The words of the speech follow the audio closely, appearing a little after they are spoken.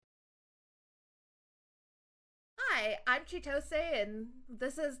Hi, I'm Chitose, and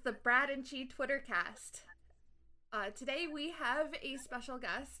this is the Brad and Chi Twitter cast. Today we have a special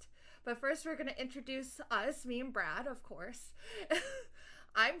guest, but first we're going to introduce us, me and Brad, of course.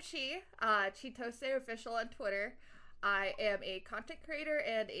 I'm Chi, Chitose official on Twitter. I am a content creator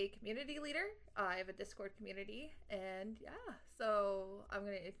and a community leader. I have a Discord community, and yeah, so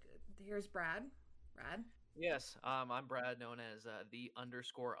here's Brad. Brad. Yes, I'm Brad, known as the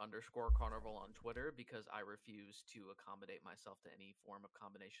underscore underscore carnival on Twitter because I refuse to accommodate myself to any form of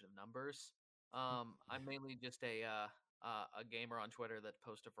combination of numbers. I'm mainly just a gamer on Twitter that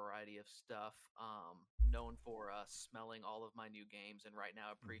posts a variety of stuff. Known for smelling all of my new games and right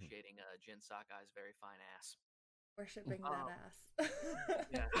now Mhm. appreciating Jin Sakai's very fine ass. Worshipping that Um, ass.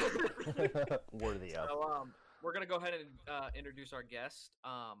 yeah. Worthy of. So we're gonna go ahead and introduce our guest.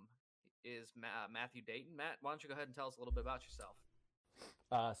 Is Matthew Dayton. Matt, why don't you go ahead and tell us a little bit about yourself?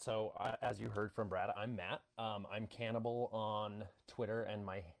 As you heard from Brad, I'm Matt. I'm Cannibal on Twitter, and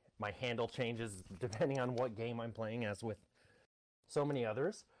my handle changes depending on what game I'm playing, as with so many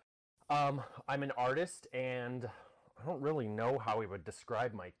others. I'm an artist, and I don't really know how we would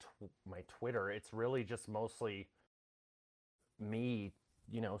describe my Twitter. It's really just mostly me,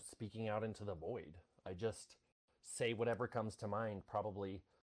 speaking out into the void. I just say whatever comes to mind, probably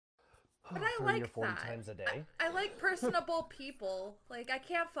But I 30 or like 40 that. times a day. I like personable people. Like, I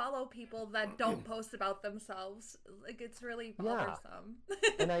can't follow people that don't post about themselves. Like, it's really Yeah, bothersome.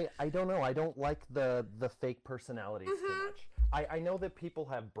 and I don't know. I don't like the fake personalities too Hmm. much. I know that people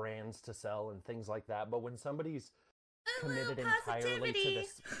have brands to sell and things like that, but when somebody's A little committed entirely to positivity.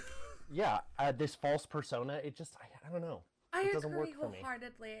 this, yeah, this false persona, I don't know. I It doesn't agree work for me.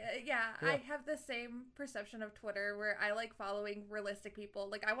 wholeheartedly. Yeah, Yeah, I have the same perception of Twitter where I like following realistic people.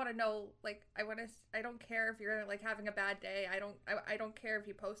 Like, I want to know. Like, I don't care if you're like having a bad day. I don't care if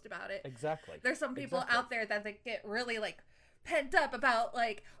you post about it. exactly, There's some people exactly. out there that they get really like pent up about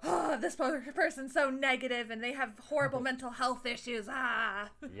like, oh, this person's so negative and they have horrible mental health issues. Ah.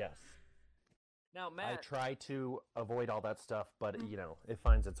 Yes, Now, I Matt, try to avoid all that stuff, but it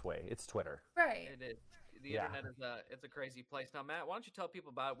finds its way. It's Twitter. Right. it is the Yeah. internet is a crazy place. Now, Matt, why don't you tell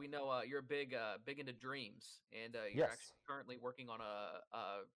people about it? We know you're big into dreams, and you're Yes. actually currently working on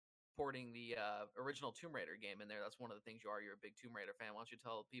porting the original Tomb Raider game in there. That's one of the things you are. You're a big Tomb Raider fan. Why don't you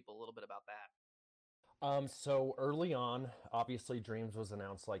tell people a little bit about that? So early on, obviously, Dreams was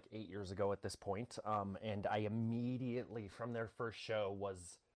announced like 8 years ago at this point, and I immediately, from their first show,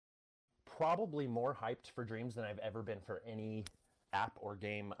 was probably more hyped for Dreams than I've ever been for any app or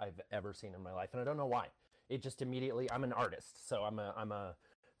game I've ever seen in my life, and I don't know why. It just immediately, I'm an artist, so I'm a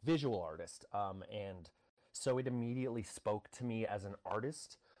visual artist, and so it immediately spoke to me as an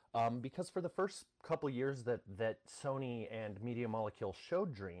artist, because for the first couple years that Sony and Media Molecule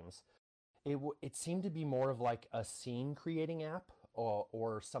showed Dreams, it seemed to be more of like a scene creating app,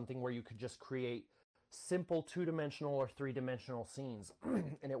 or something where you could just create simple two-dimensional or three-dimensional scenes.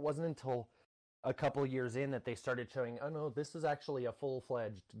 And it wasn't until a couple of years in that they started showing, oh no, this is actually a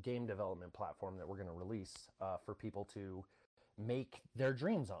full-fledged game development platform that we're going to release, for people to make their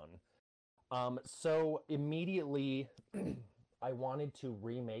dreams on. So immediately, I wanted to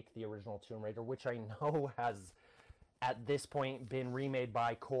remake the original Tomb Raider, which I know has at this point been remade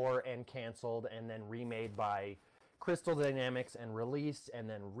by Core and canceled, and then remade by Crystal Dynamics and released, and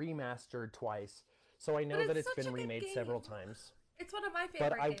then remastered twice. So I But know that it's it's such been a good remade several game. times. It's one of my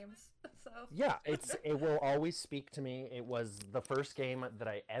But favorite I, games. So. yeah, it will always speak to me. It was the first game that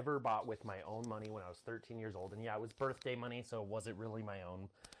I ever bought with my own money when I was 13 years old, and yeah, it was birthday money, so it wasn't really my own.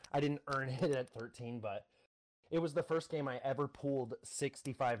 I didn't earn it at 13, but it was the first game I ever pulled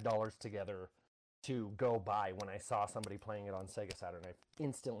 $65 together to go buy when I saw somebody playing it on Sega Saturn. I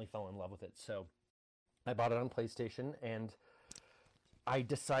instantly fell in love with it. So I bought it on PlayStation, and I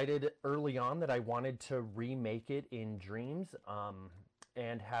decided early on that I wanted to remake it in Dreams,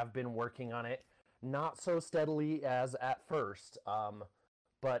 and have been working on it not so steadily as at first,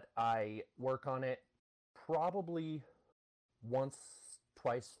 but I work on it probably once,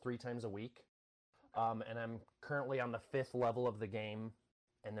 twice, three times a week. And I'm currently on the fifth level of the game,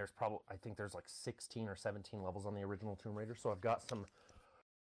 and I think there's like 16 or 17 levels on the original Tomb Raider, so I've got some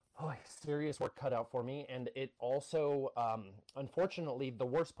serious work cut out for me. And it also, unfortunately, the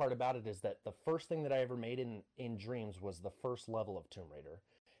worst part about it is that the first thing that I ever made in Dreams was the first level of Tomb Raider,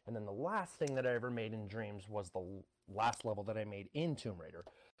 and then the last thing that I ever made in Dreams was the last level that I made in Tomb Raider.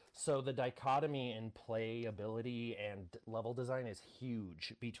 So the dichotomy in playability and level design is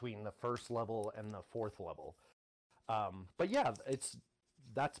huge between the first level and the fourth level. But yeah, it's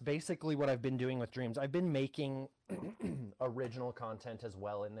that's basically what I've been doing with Dreams. I've been making original content as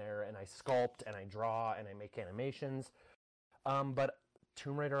well in there, and I sculpt and I draw and I make animations. But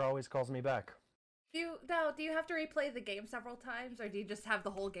Tomb Raider always calls me back. Do you have to replay the game several times, or do you just have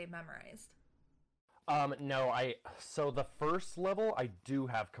the whole game memorized? No, so the first level I do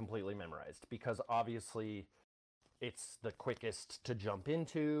have completely memorized because obviously it's the quickest to jump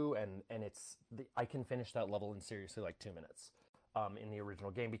into, and I can finish that level in seriously like 2 minutes. In the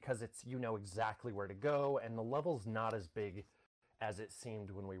original game because it's exactly where to go, and the level's not as big as it seemed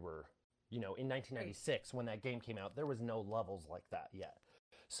when we were in 1996 when that game came out. There was no levels like that yet,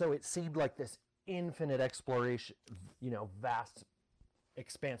 so it seemed like this infinite exploration, vast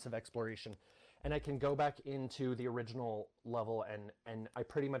expansive exploration, and I can go back into the original level and I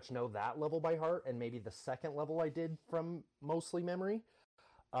pretty much know that level by heart, and maybe the second level I did from mostly memory.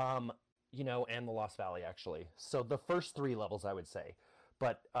 And the Lost Valley, actually. So the first 3 levels, I would say.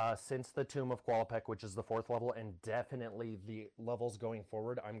 But since the Tomb of Qualopec, which is the 4th level, and definitely the levels going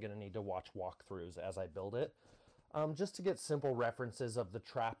forward, I'm going to need to watch walkthroughs as I build it. Just to get simple references of the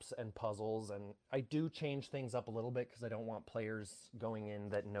traps and puzzles. And I do change things up a little bit because I don't want players going in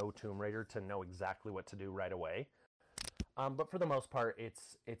that know Tomb Raider to know exactly what to do right away. But for the most part,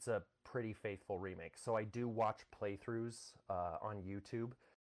 it's a pretty faithful remake. So I do watch playthroughs on YouTube.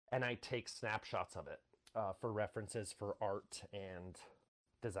 And I take snapshots of it for references for art and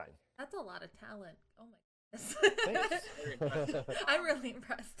design. That's a lot of talent. Oh my Thanks. I'm really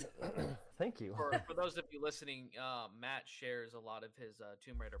impressed. Thank you. For those of you listening, Matt shares a lot of his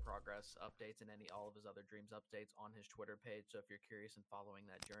Tomb Raider progress updates and all of his other Dreams updates on his Twitter page. So if you're curious and following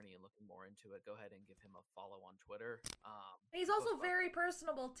that journey and looking more into it, go ahead and give him a follow on Twitter. He's also very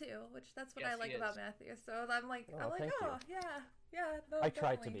personable too, which that's what I like about Matthew. So I'm like, no, I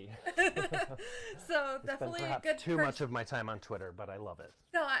try to be. So definitely perhaps good. Too much of my time on Twitter, but I love it.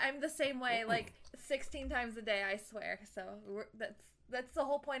 No, I'm the same way. Like 16 times a day, I swear. So that's the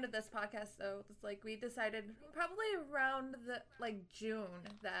whole point of this podcast. So it's like we decided probably around the June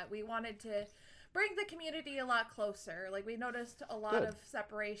that we wanted to bring the community a lot closer. Like we noticed a lot of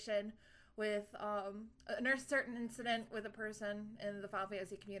separation with a certain incident with a person in the Final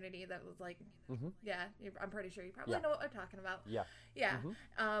Fantasy community that was like, I'm pretty sure you probably know what I'm talking about. Yeah.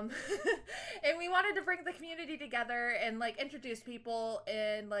 And we wanted to bring the community together and like introduce people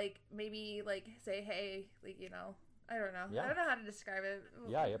and like maybe like say, hey, like, I don't know. I don't know how to describe it.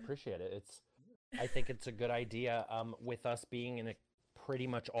 Yeah, I appreciate it. I think it's a good idea. With us being in a pretty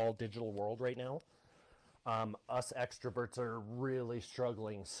much all digital world right now, us extroverts are really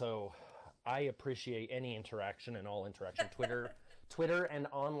struggling. So I appreciate any interaction and all interaction. Twitter and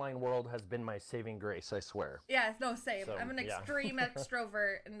online world has been my saving grace, I swear. Yeah, no, same. So, I'm an extreme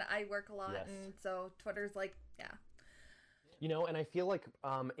extrovert and I work a lot. And so Twitter's like, and I feel like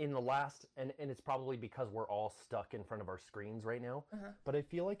in the last, and it's probably because we're all stuck in front of our screens right now, but I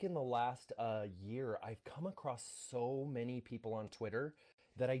feel like in the last year, I've come across so many people on Twitter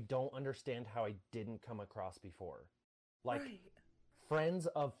that I don't understand how I didn't come across before. Like, friends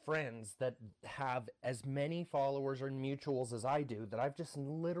of friends that have as many followers or mutuals as I do that I've just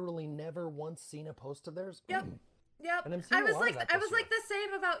literally never once seen a post of theirs. Yep. And I was like the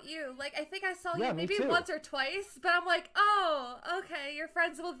same about you. Like I think I saw you maybe too. once or twice, but I'm like, oh, okay, you're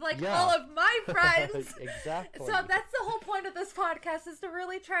friends with like all of my friends. Exactly. So that's the whole point of this podcast is to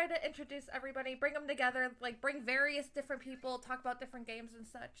really try to introduce everybody, bring them together, like bring various different people, talk about different games and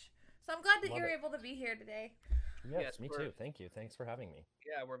such. So I'm glad that you're able to be here today. Yes, me too. Thank you. Thanks for having me.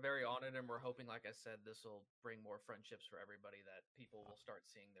 Yeah, we're very honored, and we're hoping, like I said, this will bring more friendships for everybody, that people will start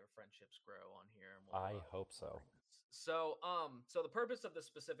seeing their friendships grow on here. And I hope so. So the purpose of this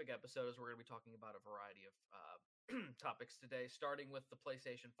specific episode is we're going to be talking about a variety of topics today, starting with the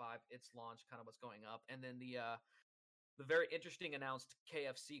PlayStation 5, its launch, kind of what's going up, and then the very interesting announced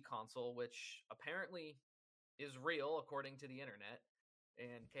KFC console, which apparently is real according to the internet.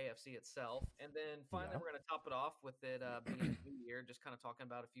 And KFC itself, and then finally we're going to top it off with it being a new year, just kind of talking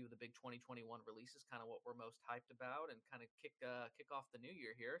about a few of the big 2021 releases, kind of what we're most hyped about, and kind of kick off the new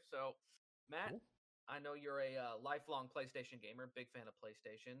year here. So, Matt, I know you're a lifelong PlayStation gamer, big fan of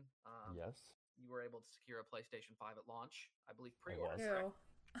PlayStation. Yes. You were able to secure a PlayStation 5 at launch, I believe, pre-order.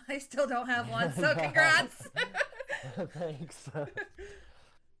 I still don't have one, so congrats. Thanks.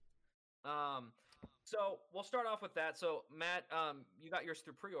 So we'll start off with that. So Matt, you got yours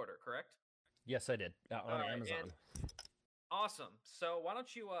through pre-order, correct? Yes, I did on Amazon. Awesome. So why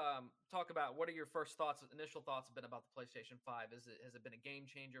don't you talk about what are your initial thoughts been about the PlayStation 5? Has it been a game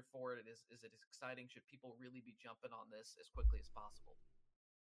changer for it? Is it exciting? Should people really be jumping on this as quickly as possible?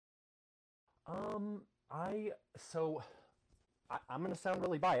 I'm going to sound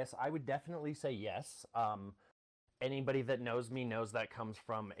really biased. I would definitely say yes. Anybody that knows me knows that comes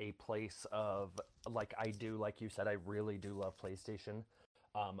from a place of, like you said, I really do love PlayStation.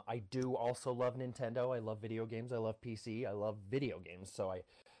 I do also love Nintendo. I love video games. I love PC. I love video games. So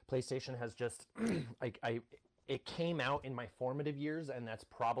PlayStation has just, it came out in my formative years, and that's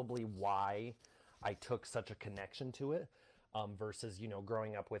probably why I took such a connection to it, versus,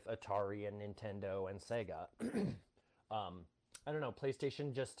 growing up with Atari and Nintendo and Sega. I don't know,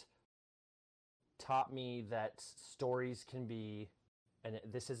 PlayStation just taught me that stories can be, and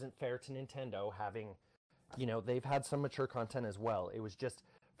this isn't fair to Nintendo, having, they've had some mature content as well. It was just,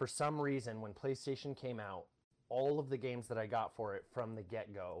 for some reason, when PlayStation came out, all of the games that I got for it from the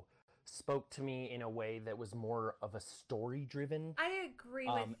get-go spoke to me in a way that was more of a story-driven. I agree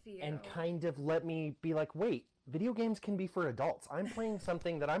with you. And kind of let me be like, wait, video games can be for adults. I'm playing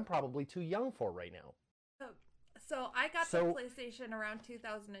something that I'm probably too young for right now. So I got the PlayStation around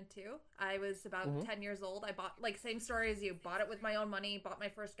 2002. I was about 10 years old. I bought, same story as you, bought it with my own money, bought my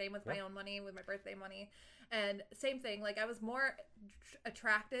first game with my own money, with my birthday money. And same thing, I was more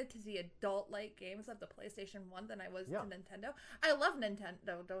attracted to the adult-like games of the PlayStation 1 than I was to Nintendo. I love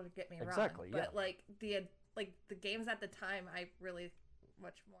Nintendo, don't get me wrong. Exactly, but the games at the time, I really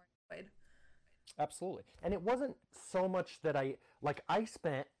much more enjoyed. Absolutely. And it wasn't so much that I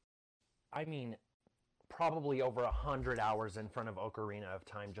spent, probably over 100 hours in front of Ocarina of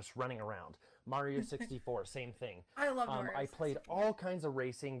Time just running around. Mario 64, same thing. I love Mario I played 64. all kinds of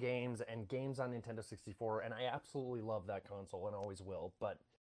racing games and games on Nintendo 64, and I absolutely love that console and always will. But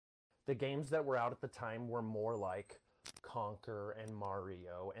the games that were out at the time were more like Conker and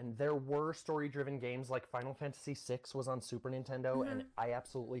Mario, and there were story-driven games like Final Fantasy VI was on Super Nintendo, and I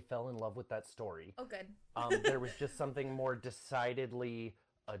absolutely fell in love with that story. Oh, good. There was just something more decidedly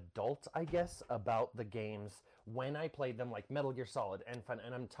adult, I guess, about the games when I played them, like Metal Gear Solid and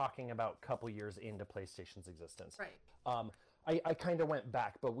I'm talking about a couple years into PlayStation's existence. Right. I kind of went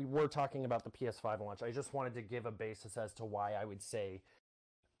back, but we were talking about the PS5 launch. I just wanted to give a basis as to why I would say,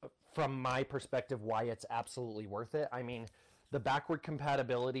 from my perspective, why it's absolutely worth it. I mean, the backward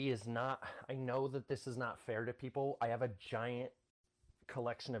compatibility is not, I know that this is not fair to people. I have a giant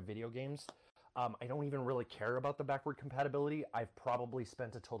collection of video games. I don't even really care about the backward compatibility. I've probably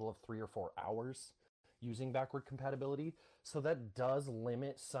spent a total of 3 or 4 hours using backward compatibility. So that does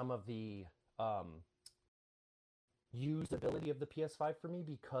limit some of the usability of the PS5 for me,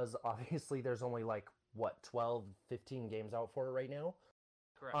 because obviously there's only 12, 15 games out for it right now.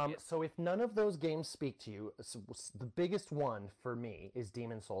 Correct. So if none of those games speak to you, the biggest one for me is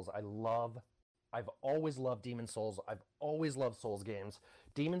Demon's Souls. I've always loved Demon's Souls. I've always loved Souls games.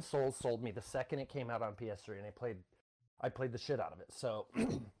 Demon's Souls sold me the second it came out on PS3, and I played the shit out of it. So,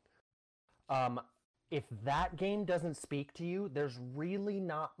 if that game doesn't speak to you, there's really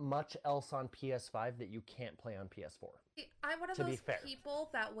not much else on PS5 that you can't play on PS4. I'm one of those people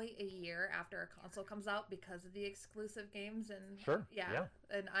that wait a year after a console comes out because of the exclusive games, and sure, yeah.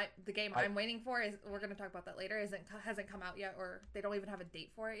 And the game I'm waiting for is, we're going to talk about that later, hasn't come out yet, or they don't even have a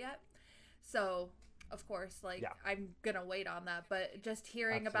date for it yet. So, of course, I'm going to wait on that. But just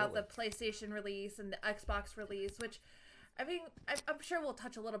hearing about the PlayStation release and the Xbox release, which, I mean, I'm sure we'll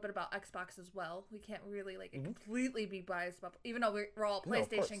touch a little bit about Xbox as well. We can't really, completely be biased about, even though we're all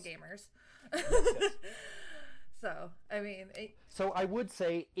PlayStation gamers. Yes. So, I mean... So, I would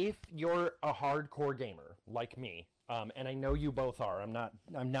say, if you're a hardcore gamer, like me, and I know you both are. I'm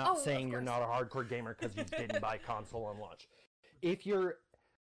not saying you're not a hardcore gamer because you didn't buy console on launch. If you're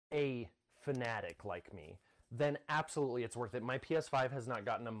a fanatic like me, then absolutely it's worth it. My PS5 has not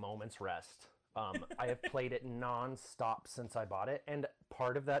gotten a moment's rest. I have played it non-stop since I bought it, and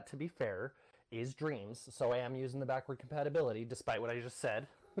part of that, to be fair, is Dreams, so I am using the backward compatibility, despite what I just said.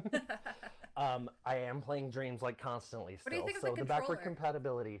 I am playing Dreams constantly still. What do you think of so the backward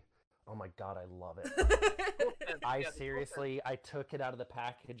compatibility, oh my god, I love it. I took it out of the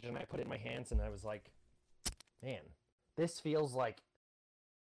package and I put it in my hands and I was like, man, this feels like,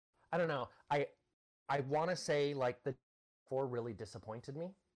 I don't know, I want to say the 4 really disappointed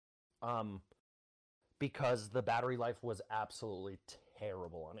me, because the battery life was absolutely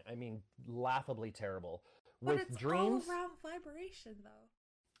terrible on it. I mean, laughably terrible. But With it's Dreams, all around vibration,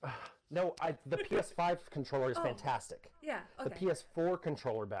 though. No, the PS5 controller is fantastic. Yeah, okay. The PS4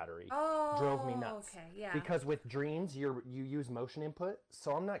 controller battery drove me nuts. Okay, yeah. Because with Dreams, you use motion input,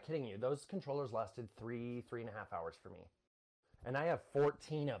 so I'm not kidding you. Those controllers lasted 3.5 hours for me. And I have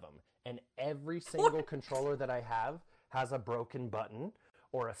 14 of them. And every single controller that I have has a broken button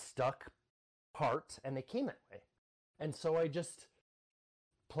or a stuck part, and they came that way. And so I just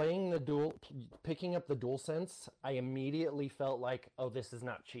picking up the DualSense, I immediately felt like, oh, this is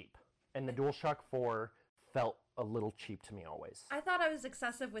not cheap. And the DualShock 4 felt a little cheap to me always. I thought I was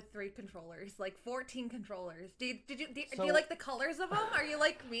excessive with 3 controllers, like 14 controllers. Do you like the colors of them? Are you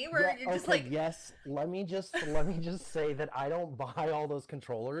like me, where you're just like? Yes. Let me just say that I don't buy all those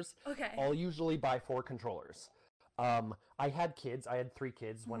controllers. Okay. I'll usually buy 4 controllers. I had kids. I had 3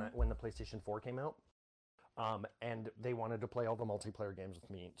 kids when the PlayStation 4 came out. And they wanted to play all the multiplayer games with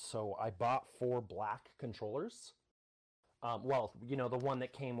me, so I bought 4 black controllers. Well, you know, the one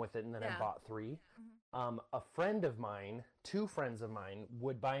that came with it, and then I bought 3. A friend of mine, 2 friends of mine,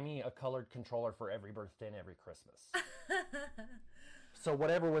 would buy me a colored controller for every birthday and every Christmas. So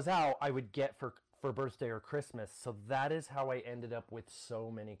whatever was out, I would get for birthday or Christmas. So that is how I ended up with so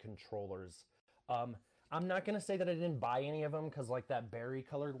many controllers. I'm not going to say that I didn't buy any of them, because like that berry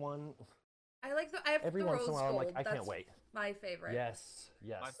colored one... I have every the once rose in a while, I'm gold. like, I can't wait. My favorite. Yes.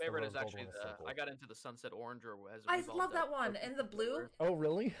 My favorite is actually I got into the sunset orange, or as I love that one, and the blue. Oh,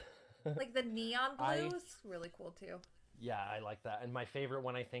 really? Like the neon blue is really cool too. Yeah, I like that. And my favorite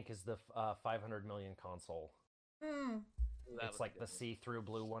one, I think, is the 500 million console. It's like the see-through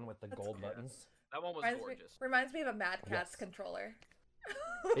blue one with the gold buttons. That one was gorgeous. Reminds me of a Mad Catz controller.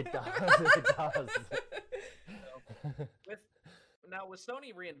 It does. It does. Now, with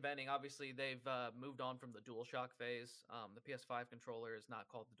Sony reinventing, obviously they've moved on from the DualShock phase. The PS5 controller is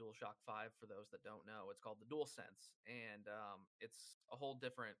not called the DualShock 5 for those that don't know. It's called the DualSense, and it's a whole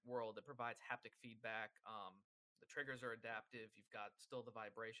different world. It provides haptic feedback. The triggers are adaptive. You've got still the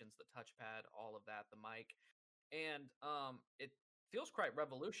vibrations, the touchpad, all of that, the mic, and it feels quite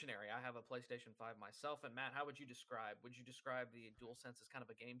revolutionary. I have a PlayStation 5 myself, and Matt, how would you describe? Would you describe the DualSense as kind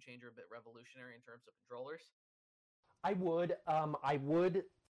of a game changer, a bit revolutionary in terms of controllers? I would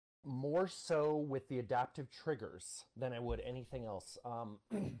more so with the adaptive triggers than I would anything else.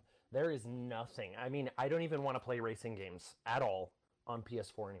 There is nothing. I mean, I don't even want to play racing games at all on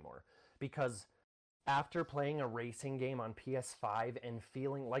PS4 anymore, because after playing a racing game on PS5 and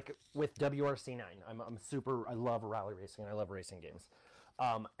feeling like with WRC9, I love rally racing and I love racing games.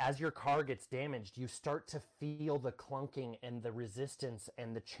 As your car gets damaged, you start to feel the clunking and the resistance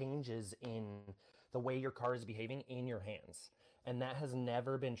and the changes in the way your car is behaving in your hands. And that has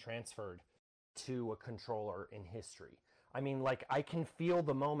never been transferred to a controller in history. I mean, like, I can feel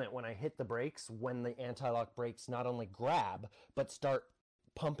the moment when I hit the brakes, when the anti-lock brakes not only grab, but start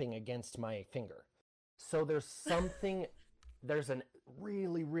pumping against my finger. So there's a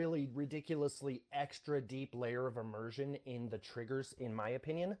really, really ridiculously extra deep layer of immersion in the triggers, in my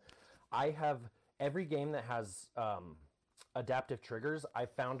opinion. I have every game that has adaptive triggers,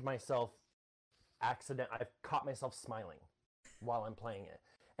 I've caught myself smiling while I'm playing it.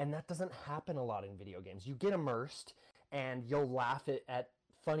 And that doesn't happen a lot in video games. You get immersed and you'll laugh at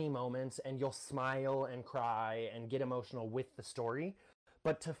funny moments and you'll smile and cry and get emotional with the story.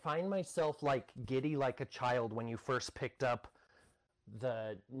 But to find myself like giddy like a child when you first picked up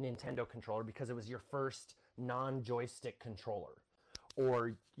the Nintendo controller because it was your first non-joystick controller,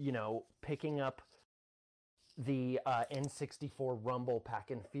 or, you know, picking up the N64 Rumble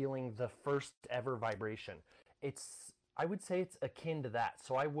Pack and feeling the first ever vibration. I would say it's akin to that.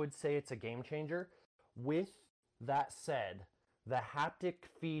 So I would say it's a game changer. With that said, the haptic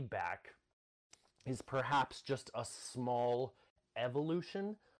feedback is perhaps just a small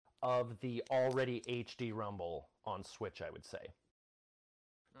evolution of the already HD Rumble on Switch, I would say.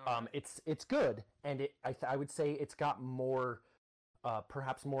 Right. It's good, and I would say it's got more,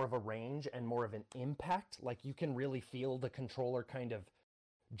 perhaps more of a range and more of an impact. Like, you can really feel the controller kind of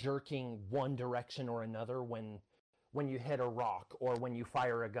jerking one direction or another when you hit a rock or when you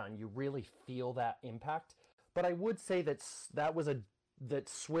fire a gun. You really feel that impact. But I would say that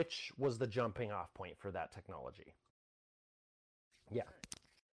Switch was the jumping off point for that technology. Yeah.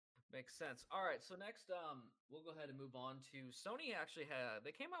 Makes sense. All right, so next, we'll go ahead and move on to Sony. Actually,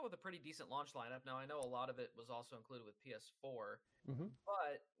 they came out with a pretty decent launch lineup. Now, I know a lot of it was also included with PS4,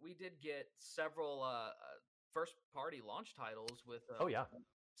 but we did get several first-party launch titles with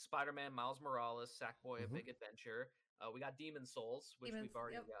Spider-Man, Miles Morales, Sackboy: A Big Adventure. We got Demon's Souls, which we've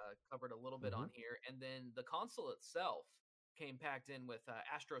already covered a little bit on here, and then the console itself came packed in with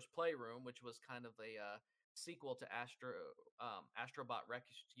Astro's Playroom, which was kind of a sequel to Astrobot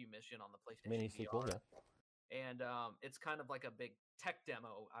Rescue Mission on the PlayStation mini VR. sequel, yeah. And it's kind of like a big tech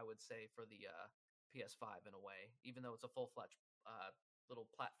demo, I would say, for the PS5 in a way, even though it's a full-fledged little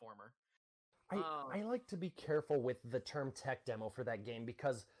platformer. I like to be careful with the term tech demo for that game,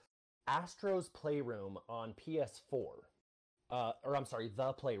 because Astro's Playroom on PS4,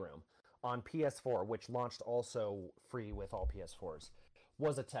 the Playroom on PS4, which launched also free with all PS4s,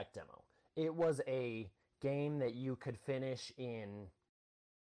 was a tech demo. It was a game that you could finish in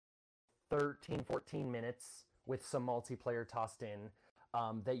 13, 14 minutes with some multiplayer tossed in,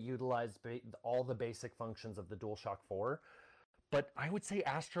 that utilized all the basic functions of the DualShock 4. But I would say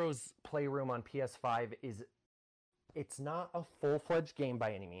Astro's Playroom on PS5 it's not a full-fledged game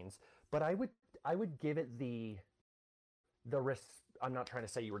by any means, but I would give it the I'm not trying to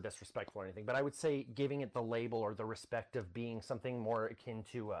say you were disrespectful or anything, but I would say giving it the label or the respect of being something more akin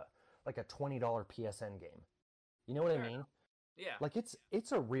to like a $20 PSN game. You know what I mean? Yeah. Like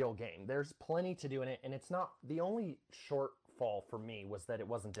it's a real game. There's plenty to do in it, and it's not the only shortfall for me was that it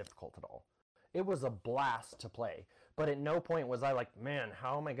wasn't difficult at all. It was a blast to play, but at no point was I like, man,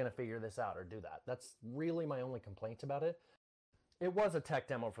 how am I going to figure this out or do that? That's really my only complaint about it. It was a tech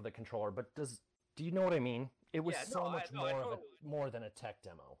demo for the controller, but do you know what I mean? It was more than a tech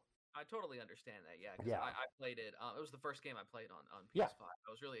demo. I totally understand that, yeah. I played it. It was the first game I played on PS5. Yeah, I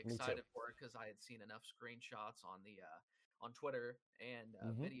was really excited for it because I had seen enough screenshots on the on Twitter and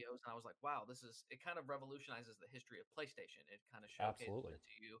videos, and I was like, wow, it kind of revolutionizes the history of PlayStation. It kind of showcases it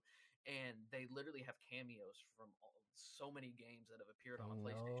to you, and they literally have cameos from so many games that have appeared on a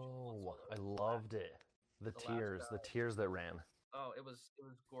PlayStation console. I loved it. The tears that ran. Oh, it was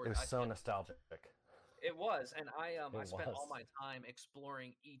gorgeous. It was so nostalgic. It was, and I spent all my time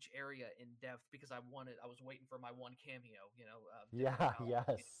exploring each area in depth because I was waiting for my one cameo, Yes.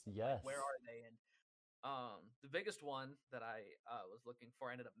 Like, where are they? And the biggest one that I was looking for,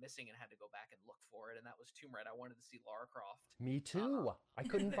 I ended up missing and had to go back and look for it, and that was Tomb Raider. I wanted to see Lara Croft. Me too. I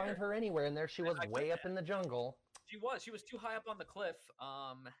couldn't find her anywhere, and there she was, way up in the jungle. She was too high up on the cliff.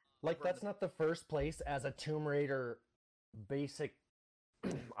 That's not the first place as a Tomb Raider basic.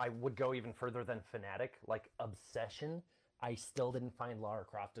 I would go even further than fanatic, like obsession. I still didn't find Lara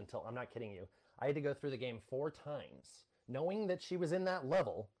Croft until, I'm not kidding you, I had to go through the game 4 times, knowing that she was in that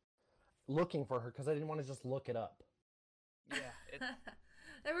level, looking for her because I didn't want to just look it up. Yeah,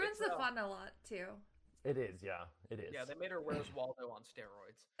 that ruins the fun a lot too. It is, yeah, it is. Yeah, they made her Where's Waldo on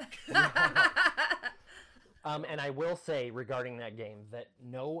steroids. And I will say regarding that game that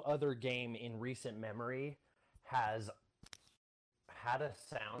no other game in recent memory has had a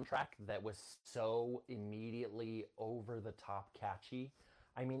soundtrack that was so immediately over the top catchy.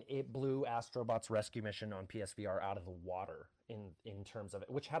 I mean, it blew Astrobot's Rescue Mission on PSVR out of the water in terms of it,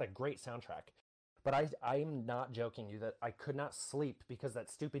 which had a great soundtrack. But I'm not joking you that I could not sleep because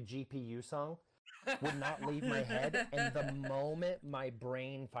that stupid GPU song would not leave my head. And the moment my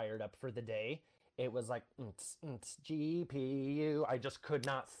brain fired up for the day, it was like, GPU. I just could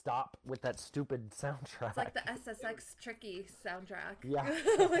not stop with that stupid soundtrack. It's like the SSX Tricky soundtrack. Yeah.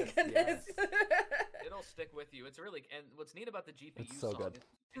 Oh my goodness. Yes. It'll stick with you. It's really, and what's neat about the GPU song is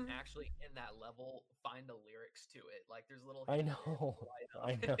you can actually, in that level, find the lyrics to it. Like, there's little... I know.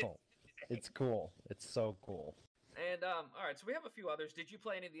 It's cool. It's so cool. And, all right, so we have a few others. Did you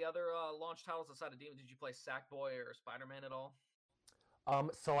play any of the other launch titles outside of Demon? Did you play Sackboy or Spider-Man at all?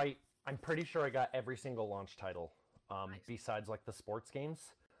 So I'm pretty sure I got every single launch title, nice. Besides like the sports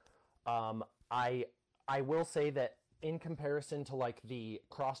games. I will say that in comparison to like the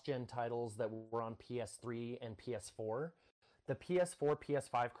cross-gen titles that were on PS3 and PS4, the PS4,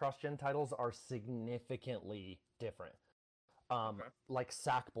 PS5 cross-gen titles are significantly different. Like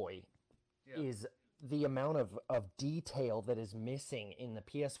Sackboy is the amount of detail that is missing in the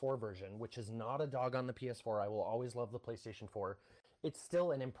PS4 version, which is not a dog on the PS4. I will always love the PlayStation 4. It's still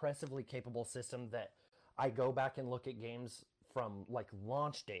an impressively capable system that I go back and look at games from like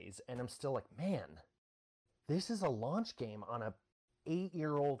launch days and I'm still like, man, this is a launch game on a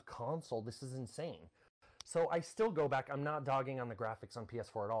 8-year-old console. This is insane. So I still go back. I'm not dogging on the graphics on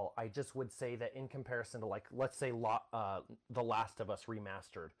PS4 at all. I just would say that in comparison to like, let's say The Last of Us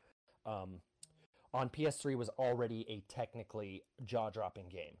Remastered, on PS3 was already a technically jaw-dropping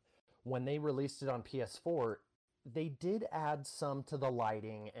game. When they released it on PS4, they did add some to the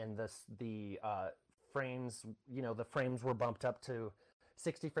lighting and the frames. You know, the frames were bumped up to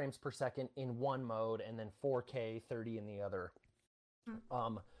 60 frames per second in one mode and then 4K 30 in the other.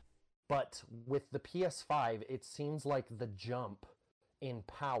 But with the PS5, it seems like the jump in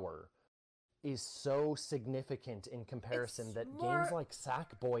power is so significant in comparison that games like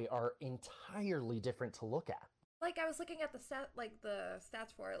Sackboy are entirely different to look at. Like I was looking at the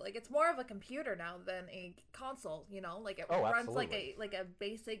stats for it. Like it's more of a computer now than a console. You know, like it runs absolutely. like a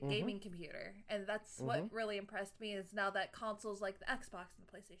basic gaming computer, and that's what really impressed me is now that consoles like the Xbox and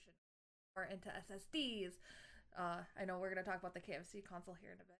the PlayStation are into SSDs. I know we're gonna talk about the KFC console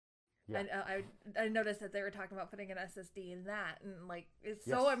here in a bit. Yeah. I noticed that they were talking about putting an SSD in that, and like it's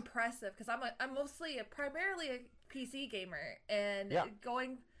so impressive because I'm primarily a PC gamer, and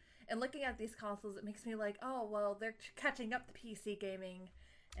going and looking at these consoles, it makes me like, oh well, they're catching up to PC gaming,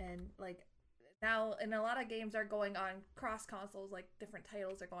 and like now, and a lot of games are going on cross consoles, like different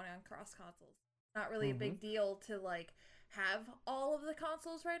titles are going on cross consoles. Not really a big deal to like have all of the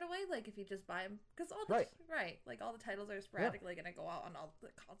consoles right away, like if you just buy them, because all the like all the titles are sporadically going to go out on all the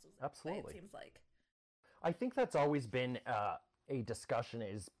consoles. Absolutely, it seems like. I think that's always been a discussion,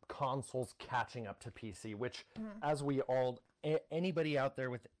 is consoles catching up to PC, which, as we all, anybody out there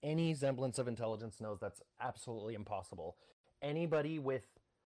with any semblance of intelligence knows that's absolutely impossible. Anybody with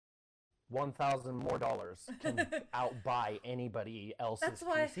 $1,000 more can outbuy anybody else's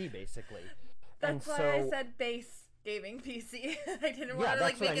PC, basically. That's why I said base gaming PC. I didn't want to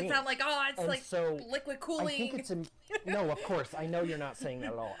like make it sound like, oh, it's like liquid cooling. I think it's no, of course, I know you're not saying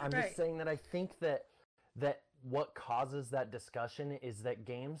that at all. I'm just saying that I think that what causes that discussion is that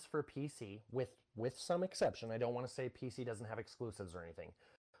games for PC, with some exception, I don't want to say PC doesn't have exclusives or anything,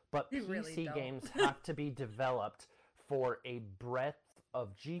 but PC games have to be developed for a breadth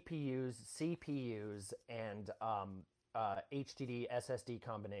of GPUs, CPUs, and HDD, SSD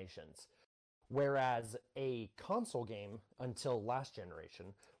combinations. Whereas a console game, until last generation,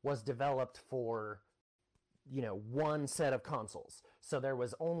 was developed for, one set of consoles. So there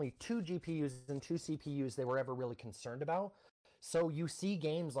was only 2 GPUs and 2 CPUs they were ever really concerned about. So you see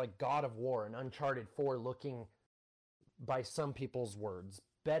games like God of War and Uncharted 4 looking, by some people's words,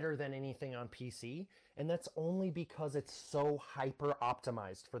 better than anything on PC, and that's only because it's so hyper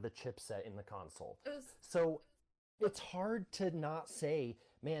optimized for the chipset in the console. So it's hard to not say,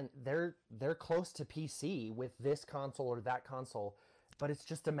 man, they're close to PC with this console or that console, but it's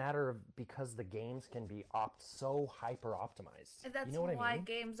just a matter of because the games can be so hyper optimized. And that's why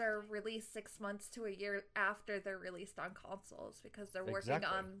games are released 6 months to a year after they're released on consoles, because they're working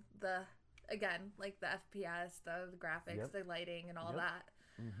on the FPS, the graphics, the lighting, and all that.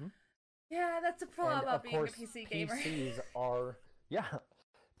 Mm-hmm. Yeah, that's a problem about being a PC gamer.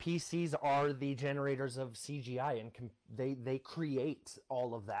 PCs are the generators of CGI, and they create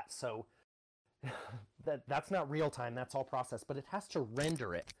all of that. So that's not real time, that's all process, but it has to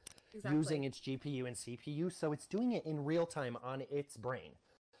render it using its GPU and CPU, so it's doing it in real time on its brain.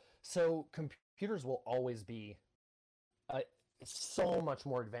 So computers will always be so much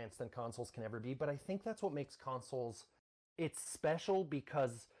more advanced than consoles can ever be, but I think that's what makes consoles, it's special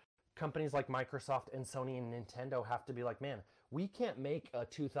because companies like Microsoft and Sony and Nintendo have to be like, man, we can't make a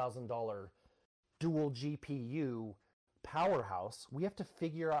 $2,000 dual GPU powerhouse. We have to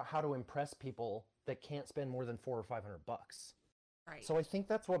figure out how to impress people that can't spend more than $400 or $500. Right. So I think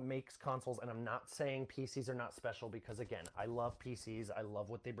that's what makes consoles, and I'm not saying PCs are not special, because again, I love PCs. I love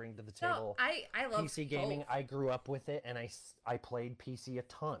what they bring to the table. No, I love PC gaming. both. I grew up with it, and I played PC a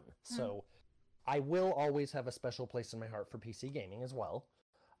ton. So I will always have a special place in my heart for PC gaming as well.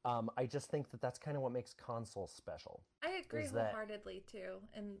 I just think that's kind of what makes consoles special. I agree wholeheartedly too,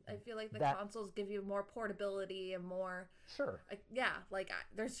 and I feel like the consoles give you more portability and more. Sure.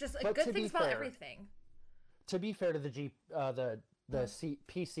 There's just good things about everything. To be fair to the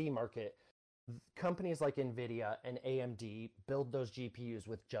PC market, companies like Nvidia and AMD build those GPUs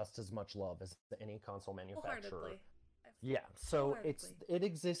with just as much love as any console manufacturer. Yeah, so it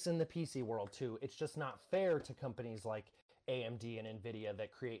exists in the PC world too. It's just not fair to companies like AMD and Nvidia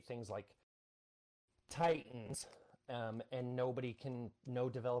that create things like Titans, and no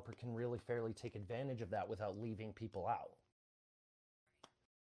developer can really fairly take advantage of that without leaving people out.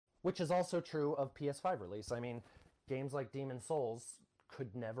 Which is also true of PS5 release. I mean, games like Demon's Souls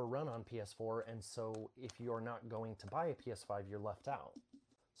could never run on PS4, and so if you're not going to buy a PS5, you're left out.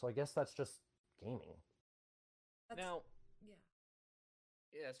 So I guess that's just gaming.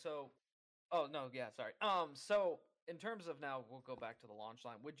 So in terms of, now we'll go back to the launch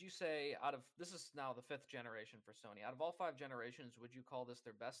line. Would you say, this is now the 5th generation for Sony, out of all 5 generations, would you call this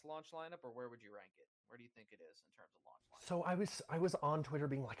their best launch lineup, or where would you rank it? Where do you think it is in terms of launch lineup? So I was on Twitter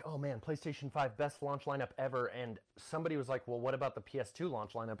being like, oh man, PlayStation 5 best launch lineup ever, and somebody was like, well, what about the PS2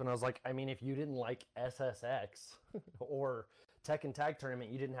 launch lineup? And I was like, I mean, if you didn't like SSX or Tekken Tag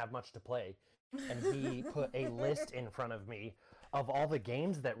Tournament, you didn't have much to play. And he put a list in front of me of all the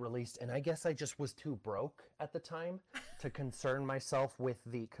games that released, and I guess I just was too broke at the time to concern myself with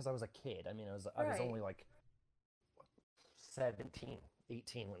because I was a kid. I mean, I was only like 17,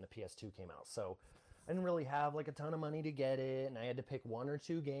 18 when the PS2 came out, so I didn't really have like a ton of money to get it, and I had to pick 1 or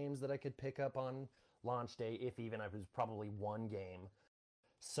 2 games that I could pick up on launch day, if even. I was probably 1 game.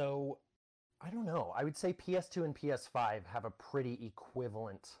 So I don't know. I would say PS2 and PS5 have a pretty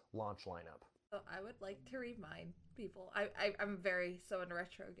equivalent launch lineup. So I would like to remind people. I'm very so into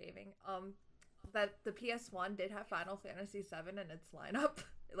retro gaming. That the PS1 did have Final Fantasy VII in its lineup,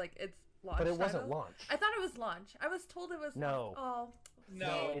 like its launch. But it wasn't title. launch. I thought it was launch. I was told it was. No. Oh.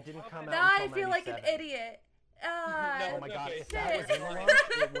 No, it didn't come out. Now I until feel like an 97. idiot. No, Oh my god! okay. If that was in the launch,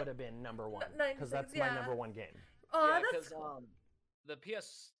 it would have been number one because that's my number one game. Oh, yeah, that's because the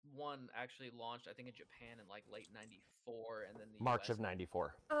PS1 actually launched, I think, in Japan in like late '94, and then the March US of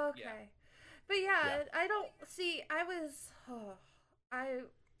 '94. okay. Yeah. But yeah, Yeah. I don't see. I was.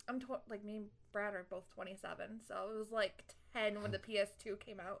 I'm like me and Brad are both 27, so it was like 10 when the PS2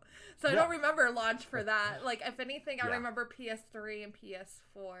 came out. So I Yeah. don't remember launch for that. Like, if anything, I Yeah. remember PS3 and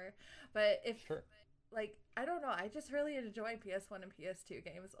PS4. But if Sure. like, I don't know, I just really enjoy PS1 and PS2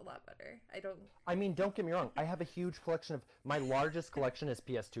 games a lot better. I mean, don't get me wrong. I have a huge collection of my largest collection is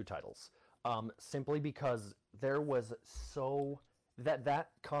PS2 titles. Simply because there was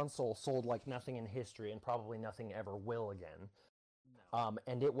that console sold like nothing in history and probably nothing ever will again.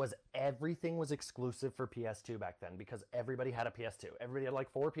 And everything was exclusive for PS2 back then because everybody had a PS2. Everybody had like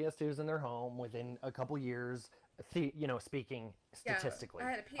 4 PS2s in their home within a couple years. Speaking statistically,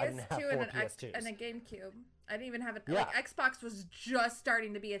 I had a didn't have PS2 4 and PS2s. and a GameCube. I didn't even have it. Yeah. Like, Xbox was just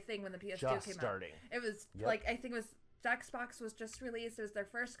starting to be a thing when the PS2 Just came starting. out. It was Yep. like, I think it was Xbox was just released. It was their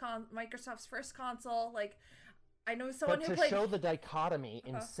first Microsoft's first console. Like, I know someone But who to played. show the dichotomy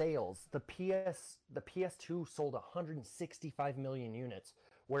in sales, the PS2 sold 165 million units,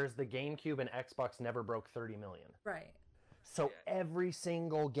 whereas the GameCube and Xbox never broke 30 million. Right. So every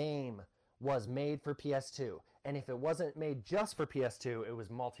single game was made for PS2, and if it wasn't made just for PS2, it was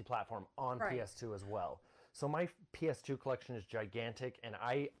multi-platform on Right. PS2 as well. So my PS2 collection is gigantic, and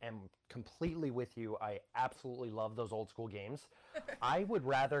I am completely with you. I absolutely love those old school games. I would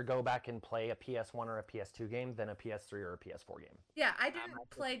rather go back and play a PS1 or a PS2 game than a PS3 or a PS4 game. Yeah, I I'm didn't not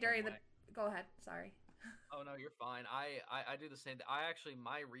the play same during the. way. Go ahead. Sorry. Oh no, you're fine. I do the same thing. I actually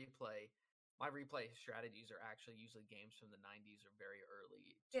my replay strategies are actually usually games from the 90s or very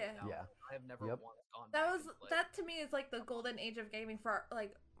early 2000s. Yeah. I have never Yep. once gone That back was and played. that to me is like the golden age of gaming for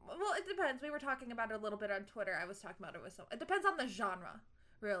like. Well, it depends. We were talking about it a little bit on Twitter. I was talking about it with some. It depends on the genre,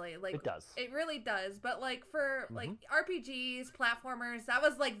 really. Like It does. It really does. But like for like RPGs, platformers, that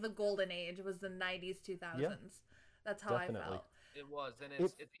was like the golden age. It was the 90s, 2000s. That's how Definitely. I felt. It was, and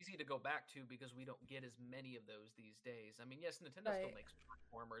it's easy to go back to because we don't get as many of those these days. I mean, yes, Nintendo still Right. makes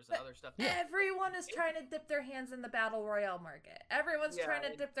platformers and other stuff. Everyone is trying to dip their hands in the battle royale market. Everyone's Yeah, trying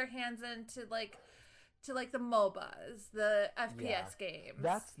to dip their hands into like the MOBAs, the FPS games.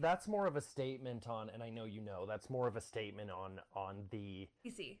 That's more of a statement on, and I know you know, that's more of a statement on the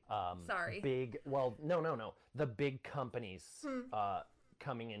PC. Sorry. The big companies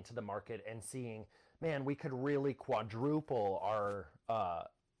coming into the market and seeing, man, we could really quadruple our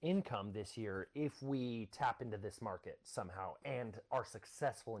income this year if we tap into this market somehow and are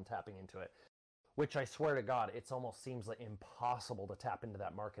successful in tapping into it. Which I swear to God, it almost seems like impossible to tap into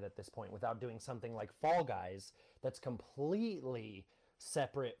that market at this point without doing something like Fall Guys that's completely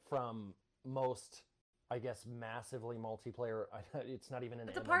separate from most, I guess, massively multiplayer. It's not even an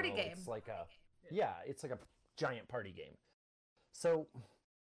It's a MMO. party game. It's like it's like a giant party game. So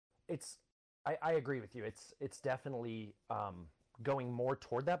I agree with you. It's definitely going more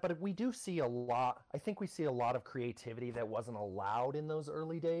toward that, but we do see a lot. I think we see a lot of creativity that wasn't allowed in those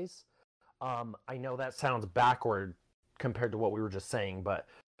early days. I know that sounds backward compared to what we were just saying, but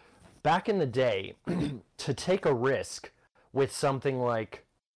back in the day, to take a risk with something like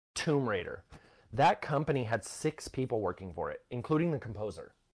Tomb Raider, that company had 6 people working for it, including the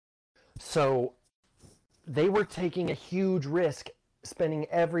composer. So they were taking a huge risk, spending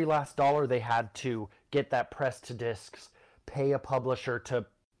every last dollar they had to get that pressed to discs, pay a publisher to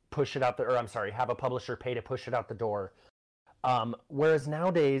push it out the, or I'm sorry, have a publisher pay to push it out the door. Whereas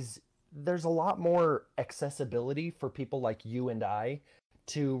nowadays, there's a lot more accessibility for people like you and I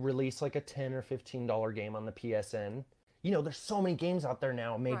to release like a $10 or $15 game on the PSN. You know, there's so many games out there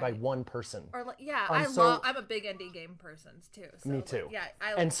now made by one person. Or like, yeah, I'm a big indie game person too. So, me too. Like,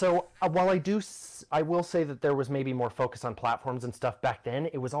 yeah, and so while I will say that there was maybe more focus on platforms and stuff back then,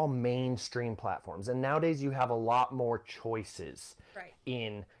 it was all mainstream platforms. And nowadays you have a lot more choices. Right.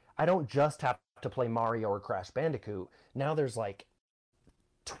 I don't just have to play Mario or Crash Bandicoot. Now there's like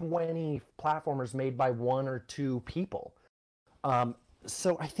 20 platformers made by 1 or 2 people.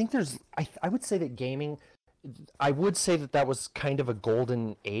 So I think I would say that gaming, I would say that was kind of a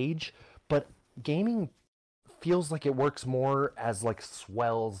golden age, but gaming feels like it works more as like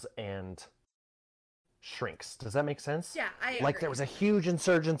swells and shrinks. Does that make sense? Yeah, I Like agree. there was a huge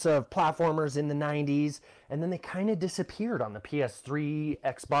insurgence of platformers in the 90s, and then they kind of disappeared on the PS3,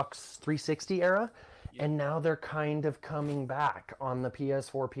 Xbox 360 era. Yeah. And now they're kind of coming back on the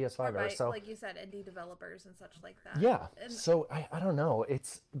PS4, PS5 era. By, So like you said, indie developers and such like that. yeah. And So I don't know.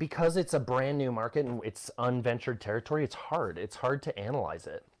 It's because it's a brand new market and it's unventured territory. It's hard. It's hard to analyze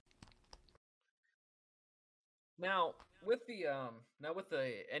it. Now with the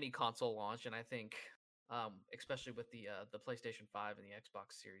any console launch, and I think especially with the PlayStation 5 and the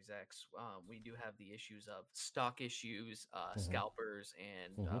Xbox Series X, we do have the issues of stock issues, scalpers,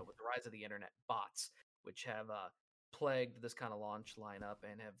 and with the rise of the internet, bots, which have plagued this kind of launch lineup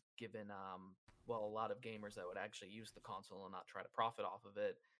and have given well, a lot of gamers that would actually use the console and not try to profit off of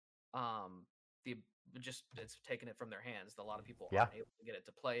it, the just it's taken it from their hands. A lot of people Yeah. aren't able to get it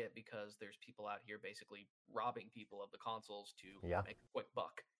to play it because there's people out here basically robbing people of the consoles to Yeah. make a quick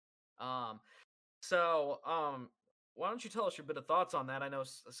buck. So why don't you tell us your bit of thoughts on that? I know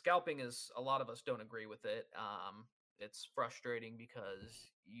scalping is a lot of us don't agree with it. It's frustrating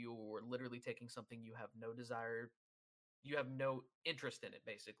because you're literally taking something you have no desire, you have no interest in it.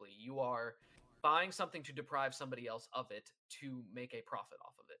 Basically, you are buying something to deprive somebody else of it to make a profit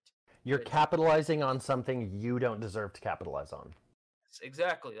off of it. You're Which- capitalizing on something you don't deserve to capitalize on.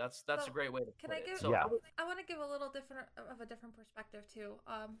 Exactly. That's So, a great way to can put I it. give? So Yeah. I want to give a little different of a different perspective too.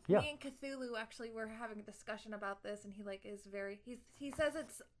 Yeah. Me and Cthulhu actually were having a discussion about this, and he like is very he says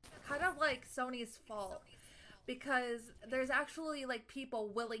it's kind of like Sony's fault because there's actually like people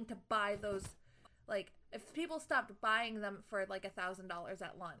willing to buy those. Like if people stopped buying them for like $1,000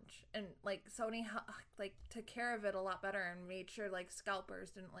 at lunch, and like Sony like took care of it a lot better and made sure like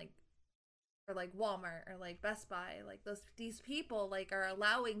scalpers didn't like, or like Walmart or like Best Buy, like these people like are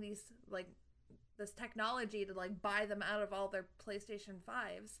allowing these like this technology to like buy them out of all their PlayStation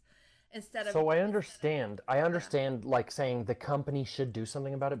 5s instead of. So I understand like saying the company should do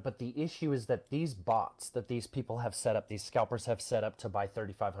something about it, but the issue is that these bots that these people have set up, these scalpers have set up to buy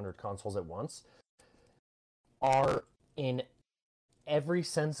 3,500 consoles at once, are in every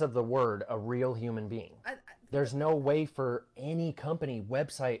sense of the word a real human being. There's no way for any company,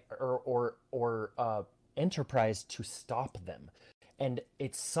 website, or enterprise to stop them. And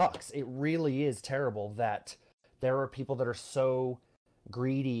it sucks. It really is terrible that there are people that are so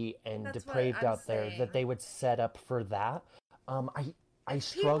greedy and That's what depraved I'm out there saying. that they would set up for that. I If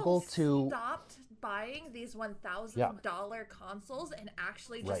struggle people to... stopped buying these $1,000 consoles and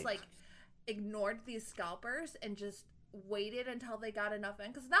actually just Right. like ignored these scalpers and just waited until they got enough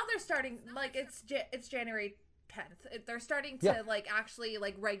in, because now they're starting like it's January 10th. They're starting to Yeah. like actually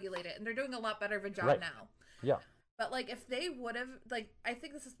like regulate it, and they're doing a lot better of a job Right. now. Yeah. But like if they would have like, I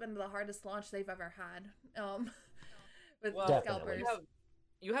think this has been the hardest launch they've ever had. With Well, Definitely. scalpers.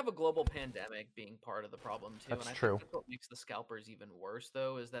 you have a global pandemic being part of the problem too. That's And I true. think that's what makes the scalpers even worse,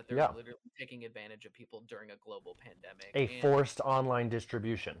 though, is that they're Yeah. literally taking advantage of people during a global pandemic. A And- forced online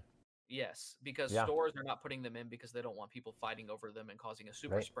distribution. Yes, because Yeah. stores are not putting them in because they don't want people fighting over them and causing a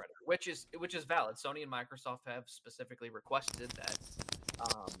super Right. spreader, which is valid. Sony and Microsoft have specifically requested that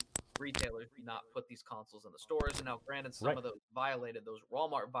retailers do not put these consoles in the stores. And now, granted, some Right. of those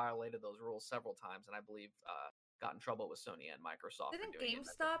Walmart violated those rules several times, and I believe got in trouble with Sony and Microsoft. Didn't for doing it.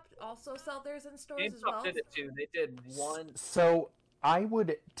 GameStop also sell theirs in stores as GameStop well? did it too. They did one. So I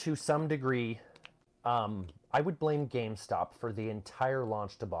would, to some degree, I would blame GameStop for the entire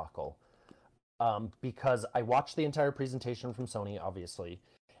launch debacle, because I watched the entire presentation from Sony, obviously,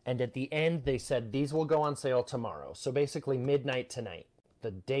 and at the end they said these will go on sale tomorrow. So basically midnight tonight.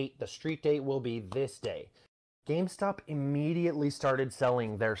 The street date will be this day. GameStop immediately started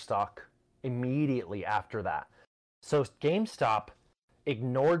selling their stock immediately after that. So GameStop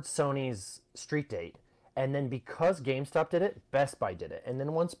ignored Sony's street date, and then because GameStop did it, Best Buy did it. And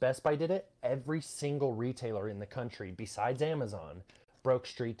then once Best Buy did it, every single retailer in the country besides Amazon broke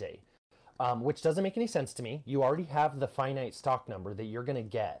street date, which doesn't make any sense to me. You already have the finite stock number that you're going to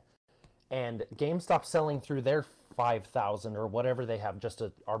get, and GameStop selling through their 5,000 or whatever they have, just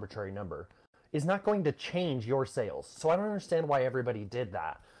an arbitrary number, is not going to change your sales. So I don't understand why everybody did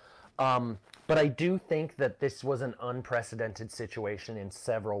that. But I do think that this was an unprecedented situation in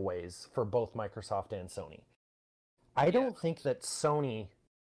several ways for both Microsoft and Sony. I don't think that Sony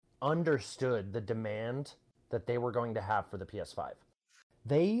understood the demand that they were going to have for the PS5.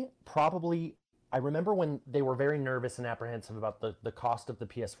 They probably, I remember when they were very nervous and apprehensive about the cost of the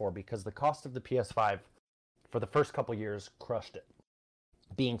PS4, because the cost of the PS5 for the first couple years crushed it.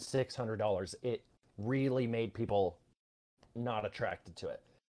 Being $600, it really made people not attracted to it.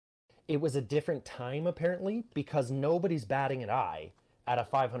 It was a different time, apparently, because nobody's batting an eye at a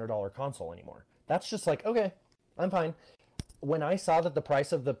 $500 console anymore. That's just like, okay, I'm fine. When I saw that the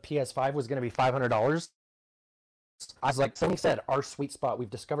price of the PS5 was going to be $500, I was like, Sony said, our sweet spot, we've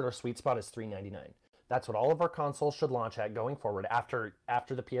discovered our sweet spot is $399. That's what all of our consoles should launch at going forward. After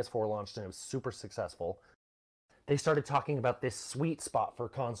the PS4 launched and it was super successful, they started talking about this sweet spot for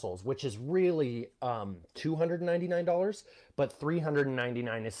consoles, which is really $299, but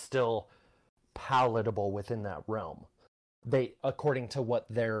 $399 is still palatable within that realm. They, according to what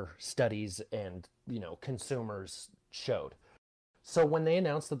their studies and consumers showed. So when they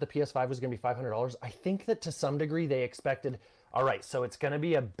announced that the PS5 was going to be $500, I think that to some degree they expected, all right, so it's going to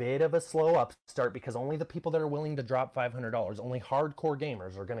be a bit of a slow upstart because only the people that are willing to drop $500, only hardcore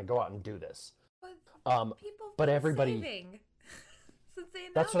gamers are going to go out and do this. But everybody, since they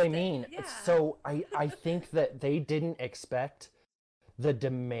that's what I mean. Yeah. So I think that they didn't expect the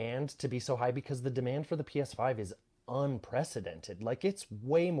demand to be so high because the demand for the PS5 is unprecedented. Like, it's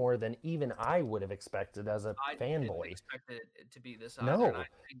way more than even I would have expected as a fanboy. I didn't expect it to be this either. No. And I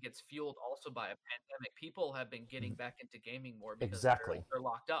think it's fueled also by a pandemic. People have been getting back into gaming more because exactly. they're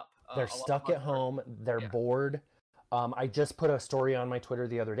locked up. They're stuck at home. They're bored. I just put a story on my Twitter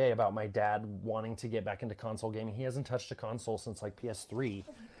the other day about my dad wanting to get back into console gaming. He hasn't touched a console since like PS3,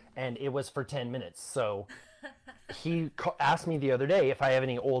 and it was for 10 minutes. So he asked me the other day if I have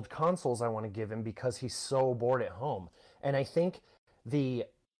any old consoles I want to give him because he's so bored at home. And I think the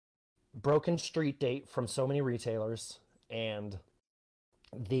broken street date from so many retailers and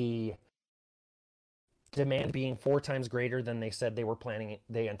the demand being 4 times greater than they said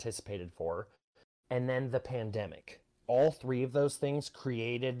they anticipated for, and then the pandemic. All 3 of those things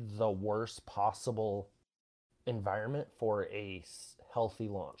created the worst possible environment for a healthy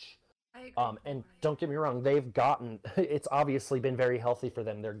launch. And don't get me wrong, it's obviously been very healthy for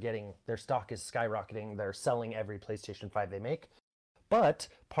them. Their stock is skyrocketing. They're selling every PlayStation 5 they make. But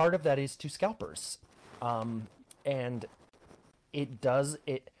part of that is to scalpers. And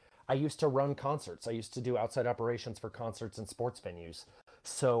I used to run concerts. I used to do outside operations for concerts and sports venues.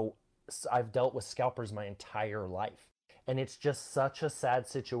 So I've dealt with scalpers my entire life. And it's just such a sad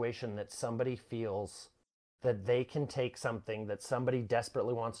situation that somebody feels that they can take something that somebody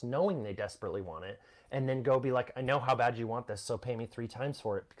desperately wants, knowing they desperately want it, and then go be like, I know how bad you want this, so pay me 3 times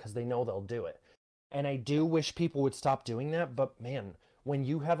for it, because they know they'll do it. And I do wish people would stop doing that, but man, when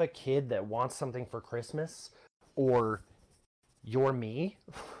you have a kid that wants something for Christmas, or you're me,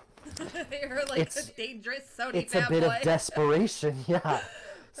 you're like a dangerous Sony it's fanboy. a bit of desperation, yeah.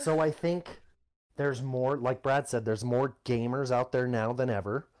 So I think there's more, like Brad said, there's more gamers out there now than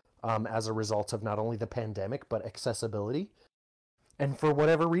ever. As a result of not only the pandemic, but accessibility. And for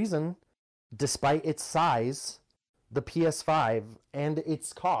whatever reason, despite its size, the PS5 and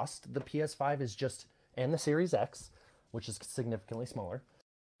its cost, the PS5 is just, and the Series X, which is significantly smaller,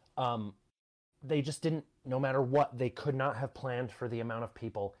 they just didn't, no matter what, they could not have planned for the amount of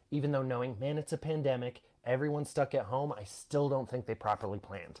people, even though knowing, man, it's a pandemic, everyone's stuck at home, I still don't think they properly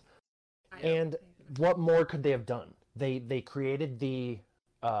planned. And what more could they have done? They created the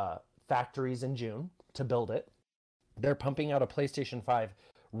factories in June to build it. They're pumping out a PlayStation 5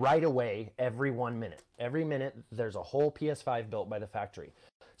 right away every 1 minute. Every minute there's a whole PS5 built by the factory.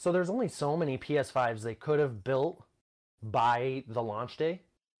 So there's only so many PS5s they could have built by the launch day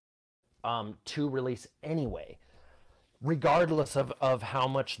to release anyway, regardless of how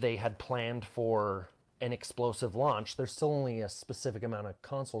much they had planned for an explosive launch. There's still only a specific amount of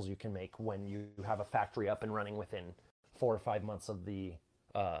consoles you can make when you have a factory up and running within 4 or 5 months of the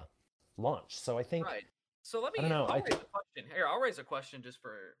launch. So I think, right. So let me. I'll raise a question here. I'll raise a question just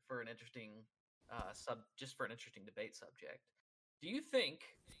for an interesting debate subject. Do you think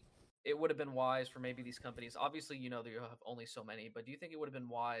it would have been wise for maybe these companies? Obviously, you know that you have only so many, but do you think it would have been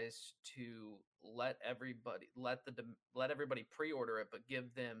wise to let everybody pre-order it, but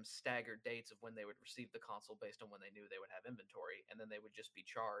give them staggered dates of when they would receive the console based on when they knew they would have inventory, and then they would just be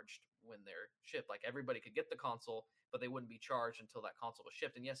charged when they're shipped? Like, everybody could get the console, but they wouldn't be charged until that console was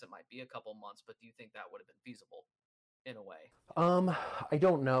shipped. And yes, it might be a couple months, but do you think that would have been feasible in a way? I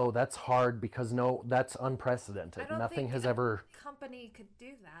don't know. That's hard because that's unprecedented. Nothing has ever. Company could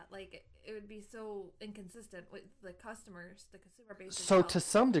do that. Like, it would be so inconsistent with the customers, the consumer base. So to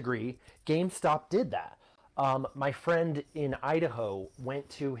some degree, GameStop did that. My friend in Idaho went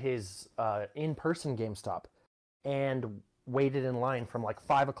to his in-person GameStop and waited in line from like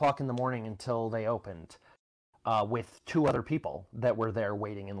 5 o'clock in the morning until they opened, with 2 other people that were there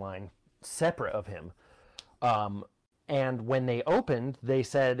waiting in line, separate of him. And when they opened, they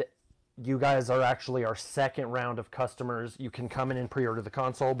said, you guys are actually our second round of customers. You can come in and pre-order the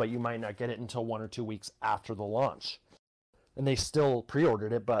console, but you might not get it until 1 or 2 weeks after the launch. And they still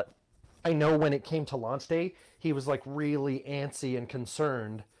pre-ordered it, but I know when it came to launch day, he was like really antsy and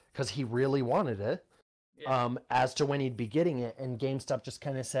concerned because he really wanted it. Yeah. As to when he'd be getting it, and GameStop just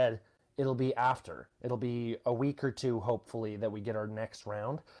kind of said it'll be after. It'll be a week or two, hopefully, that we get our next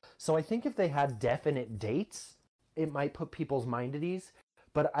round. So I think if they had definite dates, it might put people's mind at ease.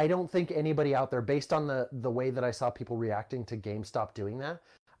 But I don't think anybody out there, based on the way that I saw people reacting to GameStop doing that,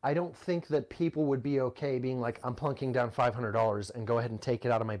 I don't think that people would be okay being like, I'm plunking down $500 and go ahead and take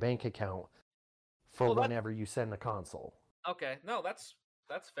it out of my bank account for whenever you send the console. Okay, no, that's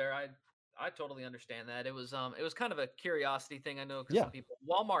fair. I totally understand that. It was kind of a curiosity thing. I know because some people,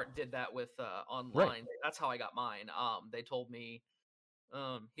 Walmart did that with online. Right. That's how I got mine. They told me,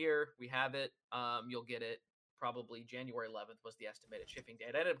 here we have it. You'll get it probably January 11th was the estimated shipping date.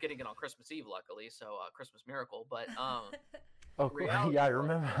 I ended up getting it on Christmas Eve, luckily. So Christmas miracle. But oh, yeah, I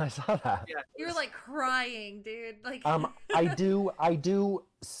remember. I saw that. Yeah, you were like crying, dude. Like, I do.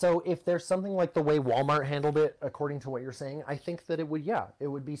 So if there's something like the way Walmart handled it, according to what you're saying, I think that it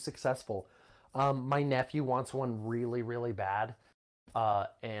would be successful. My nephew wants one really, really bad,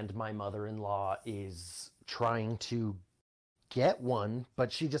 and my mother-in-law is trying to get one,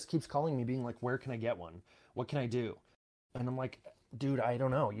 but she just keeps calling me, being like, "Where can I get one? What can I do?" And I'm like, "Dude, I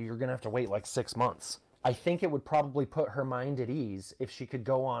don't know. You're gonna have to wait like 6 months." I think it would probably put her mind at ease if she could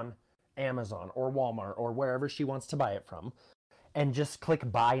go on Amazon or Walmart or wherever she wants to buy it from and just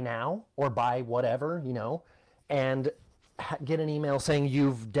click buy now or buy whatever, and get an email saying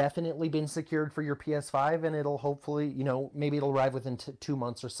you've definitely been secured for your PS5, and it'll hopefully, maybe it'll arrive within 2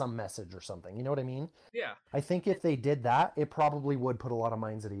 months or some message or something. You know what I mean? Yeah. I think if they did that, it probably would put a lot of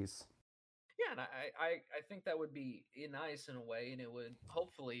minds at ease. Yeah, and I think that would be nice in a way, and it would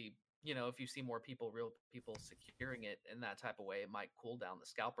hopefully, if you see more real people securing it in that type of way, it might cool down the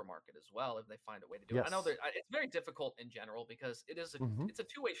scalper market as well if they find a way to do it. I know it's very difficult in general because it's a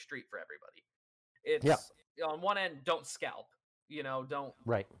two-way street for everybody. It's on one end, don't scalp, don't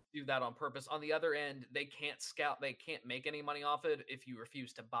do that on purpose. On the other end, they can't scalp, they can't make any money off it if you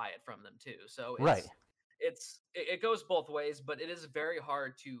refuse to buy it from them too. So it goes both ways, but it is very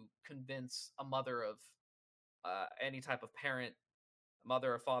hard to convince a mother of any type of parent,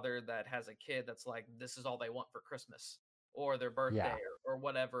 mother or father that has a kid that's like, this is all they want for Christmas or their birthday or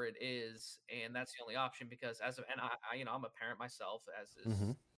whatever it is, and that's the only option because I'm a parent myself, as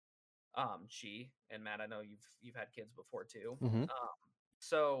is she and Matt. I know you've had kids before too.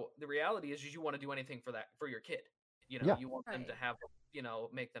 So the reality is you want to do anything for your kid. You want them to have,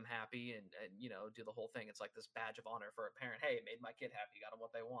 make them happy and do the whole thing. It's like this badge of honor for a parent. Hey, made my kid happy, got them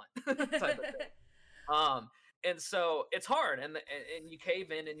what they want. Type of thing. And so it's hard, and you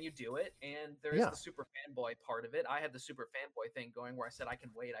cave in and you do it. And there's the super fanboy part of it. I had the super fanboy thing going where I said, I can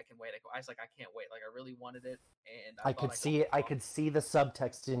wait. I was like, I can't wait. Like, I really wanted it. And I could see it. I could see the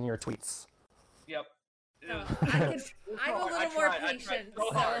subtext in your tweets. Yep. I'm a little more patient.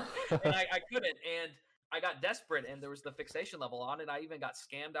 So hard, and I couldn't. And I got desperate, and there was the fixation level on it. I even got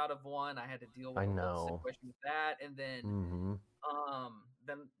scammed out of one. I had to deal with the whole situation with that. And then,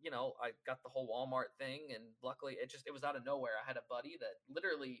 I got the whole Walmart thing, and luckily it was out of nowhere. I had a buddy that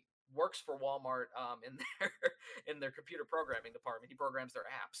literally works for Walmart in their computer programming department. He programs their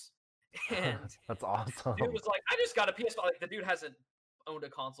apps. And that's awesome. Dude was like, I just got a PS5. Like, the dude hasn't owned a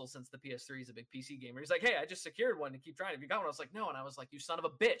console since the PS3. He's a big PC gamer. He's like, hey, I just secured one to keep trying. If you got one, I was like, no. And I was like, you son of a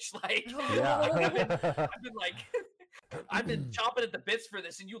bitch. Like, I've been chopping at the bits for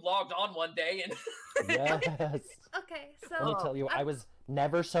this, and you logged on one day and yes. Okay, so let me tell you, I was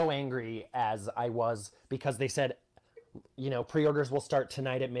never so angry as I was because they said, pre-orders will start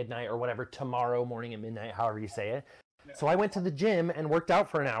tonight at midnight or whatever, tomorrow morning at midnight, however you say it. So I went to the gym and worked out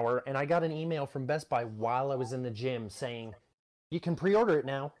for an hour, and I got an email from Best Buy while I was in the gym saying, you can pre-order it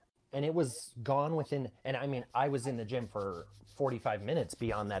now. And it was gone within, and I mean, I was in the gym for 45 minutes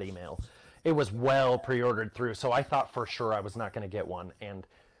beyond that email. It was well pre-ordered through, so I thought for sure I was not going to get one. And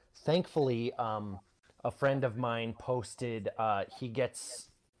thankfully, a friend of mine posted, he gets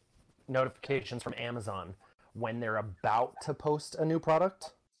notifications from Amazon when they're about to post a new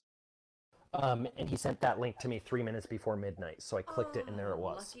product. And he sent that link to me 3 minutes before midnight. So I clicked it and there it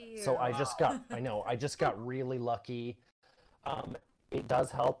was. So I just got really lucky. It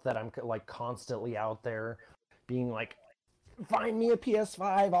does help that I'm like constantly out there being like, find me a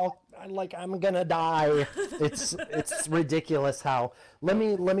PS5. I'm gonna die. It's ridiculous how. Let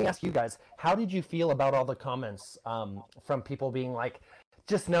me ask you guys, how did you feel about all the comments from people being like,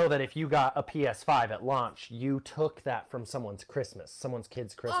 just know that if you got a PS5 at launch, you took that from someone's kid's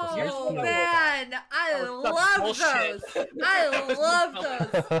Christmas. Oh man, I love those. I love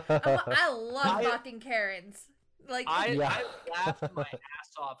those. I love fucking Karens. Like, I laughed my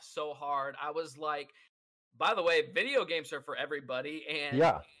ass off so hard. I was like, by the way, video games are for everybody, and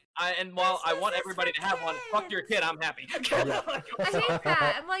while I want everybody to have one, fuck your kid, I'm happy. Yeah. I hate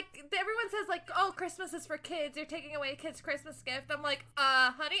that. I'm like, everyone says like, oh, Christmas is for kids. You're taking away a kid's Christmas gift. I'm like,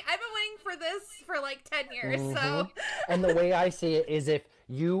 honey, I've been waiting for this for like 10 years. So. And the way I see it is, if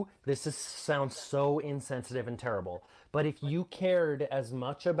you, sounds so insensitive and terrible, but if you cared as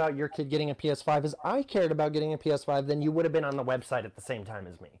much about your kid getting a PS5 as I cared about getting a PS5, then you would have been on the website at the same time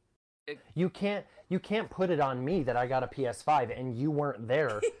as me. You can't put it on me that I got a PS5 and you weren't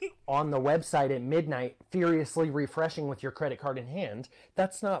there on the website at midnight furiously refreshing with your credit card in hand.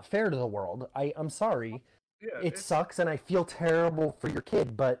 That's not fair to the world. I'm sorry. Yeah, it sucks and I feel terrible for your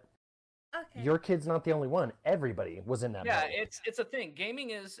kid, but your kid's not the only one. Everybody was in that mode. It's a thing. Gaming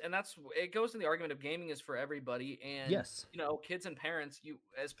is, and it goes in the argument of gaming is for everybody. And kids and parents,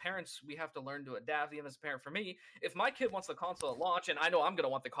 as parents, we have to learn to adapt. Even as a parent, for me, if my kid wants the console at launch, and I know I'm going to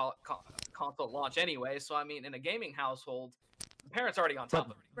want the console at launch anyway. So I mean, in a gaming household, the parents already on top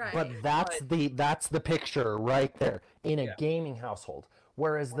of it. Right. But that's the picture right there in a gaming household.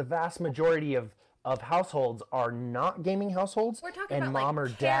 Whereas the vast majority of households are not gaming households, and mom or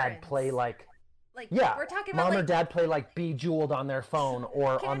dad play we're talking about mom or dad play like Bejeweled on their phone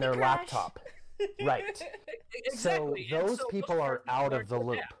or on their laptop. Right. Exactly. So those people are out of the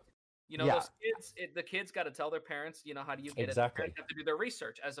loop. Those kids, the kids got to tell their parents, how do you get it? The parents have to do their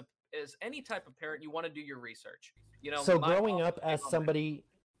research. As any type of parent, you want to do your research. So growing up as somebody,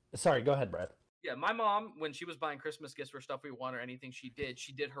 sorry, go ahead, Brad. Yeah, my mom, when she was buying Christmas gifts for stuff we want or anything she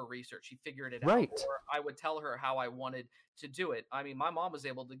did her research. She figured it out. Or I would tell her how I wanted to do it. I mean, my mom was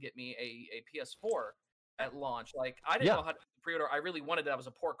able to get me a PS4 at launch. Like, I didn't know how to pre-order. I really wanted it. I was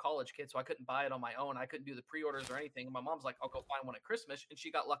a poor college kid, so I couldn't buy it on my own. I couldn't do the pre-orders or anything. And my mom's like, I'll go find one at Christmas. And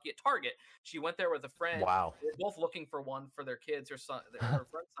she got lucky at Target. She went there with a friend. Wow. They were both looking for one for their kids. Her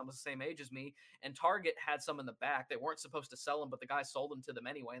friend's son was the same age as me. And Target had some in the back. They weren't supposed to sell them, but the guy sold them to them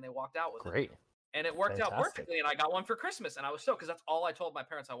anyway, and they walked out with them. Great. And it worked out perfectly, and I got one for Christmas, and I was stoked because that's all I told my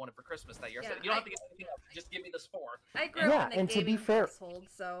parents I wanted for Christmas that year. I said, you don't have to get anything else, just give me this 4. I grew up in a gaming household,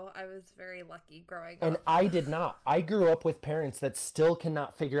 so I was very lucky growing up. And I did not. I grew up with parents that still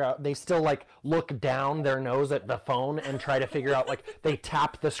cannot figure out, they still look down their nose at the phone and try to figure out, they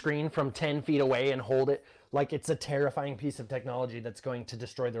tap the screen from 10 feet away and hold it. Like it's a terrifying piece of technology that's going to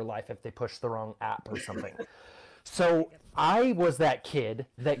destroy their life if they push the wrong app or something. So I was that kid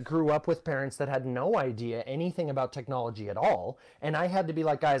that grew up with parents that had no idea anything about technology at all. And I had to be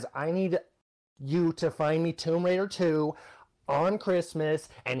like, guys, I need you to find me Tomb Raider 2 on Christmas.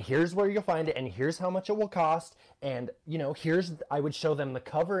 And here's where you'll find it. And here's how much it will cost. And, I would show them the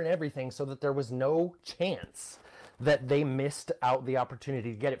cover and everything so that there was no chance that they missed out the opportunity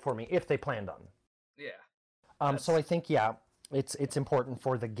to get it for me if they planned on. Yeah. So I think, it's important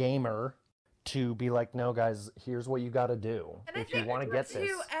for the gamer to be like, no, guys, here's what you got to do if you want to get this.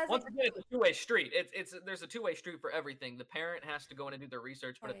 Once again, it's a two-way street. There's a two-way street for everything. The parent has to go in and do their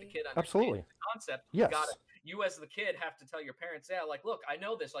research, but if the kid understands the concept, you as the kid have to tell your parents, look, I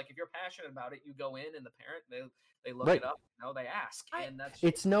know this. Like, if you're passionate about it, you go in, and the parent, they look it up, they ask.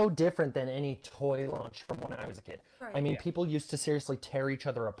 It's no different than any toy launch from when I was a kid. Right. I mean, people used to seriously tear each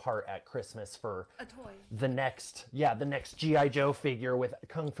other apart at Christmas for a toy. The next G.I. Joe figure with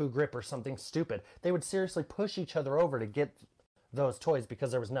Kung Fu grip or something stupid. They would seriously push each other over to get those toys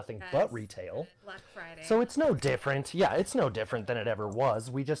because there was nothing but retail. Black Friday. So it's no different. Yeah, it's no different than it ever was.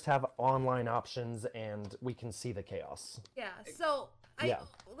 We just have online options and we can see the chaos. Yeah. So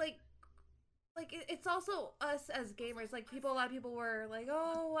it's also us as gamers. A lot of people were like,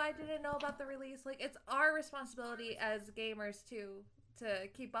 "Oh, I didn't know about the release." It's our responsibility as gamers to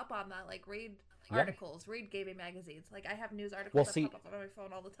keep up on that. Read articles, read gaming magazines. I have news articles that pop up on my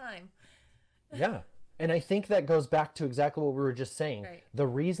phone all the time. Yeah. And I think that goes back to exactly what we were just saying. Right. The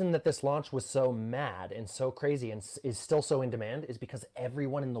reason that this launch was so mad and so crazy and is still so in demand is because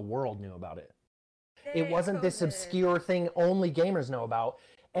everyone in the world knew about it. It wasn't this obscure thing only gamers know about.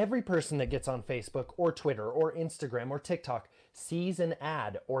 Every person that gets on Facebook or Twitter or Instagram or TikTok sees an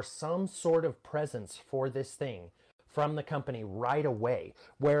ad or some sort of presence for this thing from the company right away.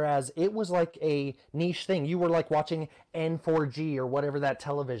 Whereas it was like a niche thing. You were watching N4G or whatever that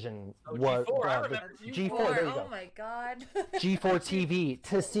television was. G4, I remember G4, there you go. Oh my God. G4 TV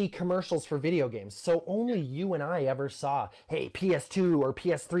to see commercials for video games. So only you and I ever saw, hey, PS2 or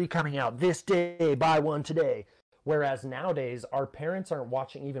PS3 coming out this day, buy one today. Whereas nowadays, our parents aren't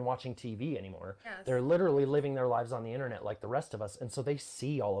watching TV anymore. Yes. They're literally living their lives on the internet like the rest of us, and so they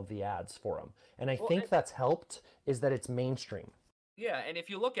see all of the ads for them. And I think that's helped, is that it's mainstream. Yeah, and if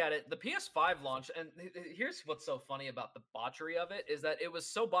you look at it, the PS5 launch, and here's what's so funny about the botchery of it is that it was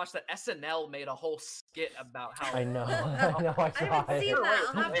so botched that SNL made a whole skit about how I know, I know, I I saw haven't seen it. that.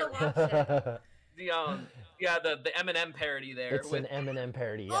 I'll have to watch it. the Eminem parody there. It's an Eminem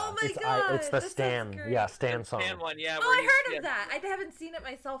parody. Yeah. Oh my it's, God, it's the this is Stan, great. yeah, Stan song. Stan one, yeah. Oh, where I he's- heard of that. I haven't seen it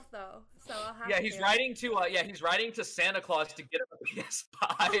myself though, so I'll have Yeah, to. he's writing to Santa Claus to get him a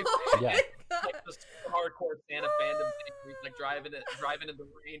PS5. Oh Yeah. my God. Like the super hardcore Santa fandom thing where he's like driving in the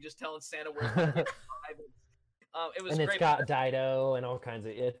rain, just telling Santa where's the PS5. It was And great. it's got Dido and all kinds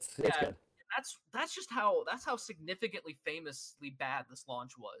of. It's good. That's just how significantly famously bad this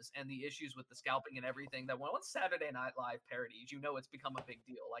launch was, and the issues with the scalping and everything. That once Saturday Night Live parodies, it's become a big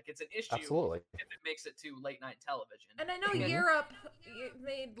deal. Like it's an issue Absolutely. if it makes it to late night television. And I know Mhm. Europe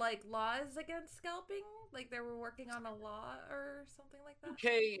made like laws against scalping, like they were working on a law or something like that.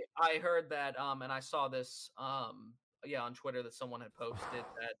 Okay, I heard that, and I saw this, on Twitter that someone had posted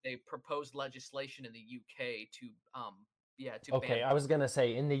that they proposed legislation in the UK to Okay, ban. I was gonna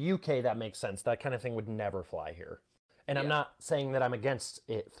say in the UK that makes sense. That kind of thing would never fly here. And I'm Yeah. not saying that I'm against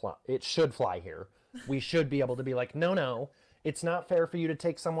it. It should fly here. We should be able to be like, no, it's not fair for you to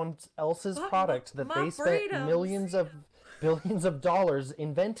take someone else's But product that my they spent freedoms. millions of billions of dollars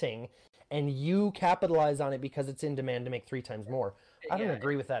inventing, and you capitalize on it because it's in demand to make 3 times more. I don't Yeah,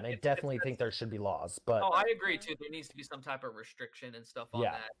 agree with that, and I definitely think there should be laws. But Oh, I agree too. There needs to be some type of restriction and stuff on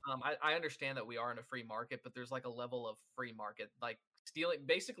Yeah. that. I understand that we are in a free market, but there's like a level of free market, like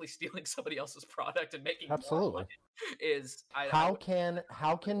basically stealing somebody else's product and making more absolutely. money is. How can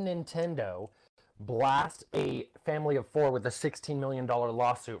Nintendo blast a family of 4 with a $16 million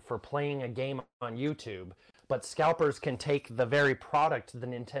lawsuit for playing a game on YouTube, but scalpers can take the very product, the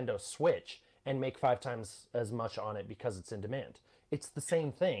Nintendo Switch, and make 5 times as much on it because it's in demand? It's the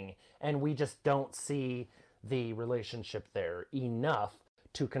same thing, and we just don't see the relationship there enough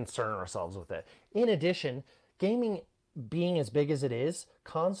to concern ourselves with it. In addition, gaming being as big as it is,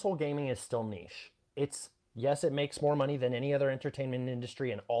 console gaming is still niche. Yes, it makes more money than any other entertainment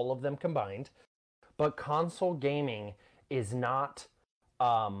industry and all of them combined, but console gaming is not,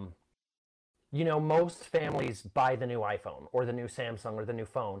 most families buy the new iPhone or the new Samsung or the new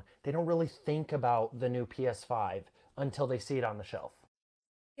phone. They don't really think about the new PS5 until they see it on the shelf.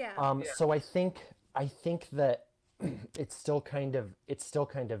 Yeah. So I think that it's still kind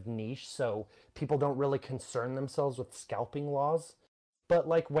of niche, so people don't really concern themselves with scalping laws. But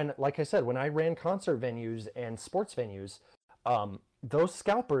like I said, when I ran concert venues and sports venues, those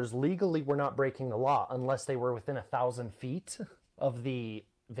scalpers legally were not breaking the law unless they were within 1,000 feet of the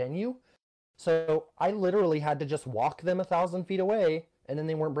venue. So I literally had to just walk them 1,000 feet away, and then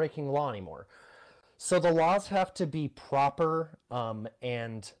they weren't breaking the law anymore. So the laws have to be proper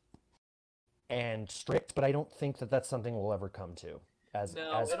and strict, but I don't think that that's something we'll ever come to. As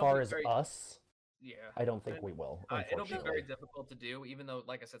it'll far be as very- us, Yeah. I don't think we will. It'll be Unfortunately, very difficult to do, even though,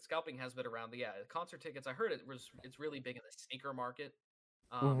 like I said, scalping has been around. Concert tickets. I heard it's really big in the sneaker market.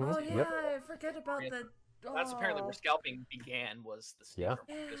 Mhm. Oh it's- yeah, Yep. I forget about the. That's apparently where Oh. scalping began. Was the sneaker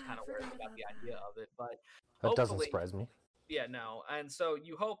market is Yeah, kind I of where I forgot got about the that. idea of it. But that doesn't hopefully- surprise me. Yeah, no, and so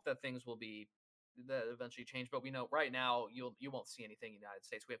you hope that things will be that eventually change. But we know right now you won't see anything in the United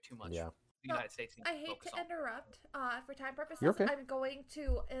States. We have too much. Yeah. The United States needs I to hate focus to on. interrupt. For time purposes, You're okay. I'm going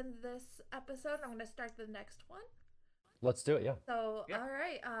to end this episode. I'm going to start the next one. Let's do it. Yeah. So, Yeah. all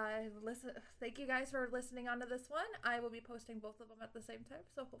right. Listen. Thank you guys for listening onto this one. I will be posting both of them at the same time,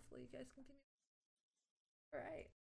 so hopefully you guys continue. All right.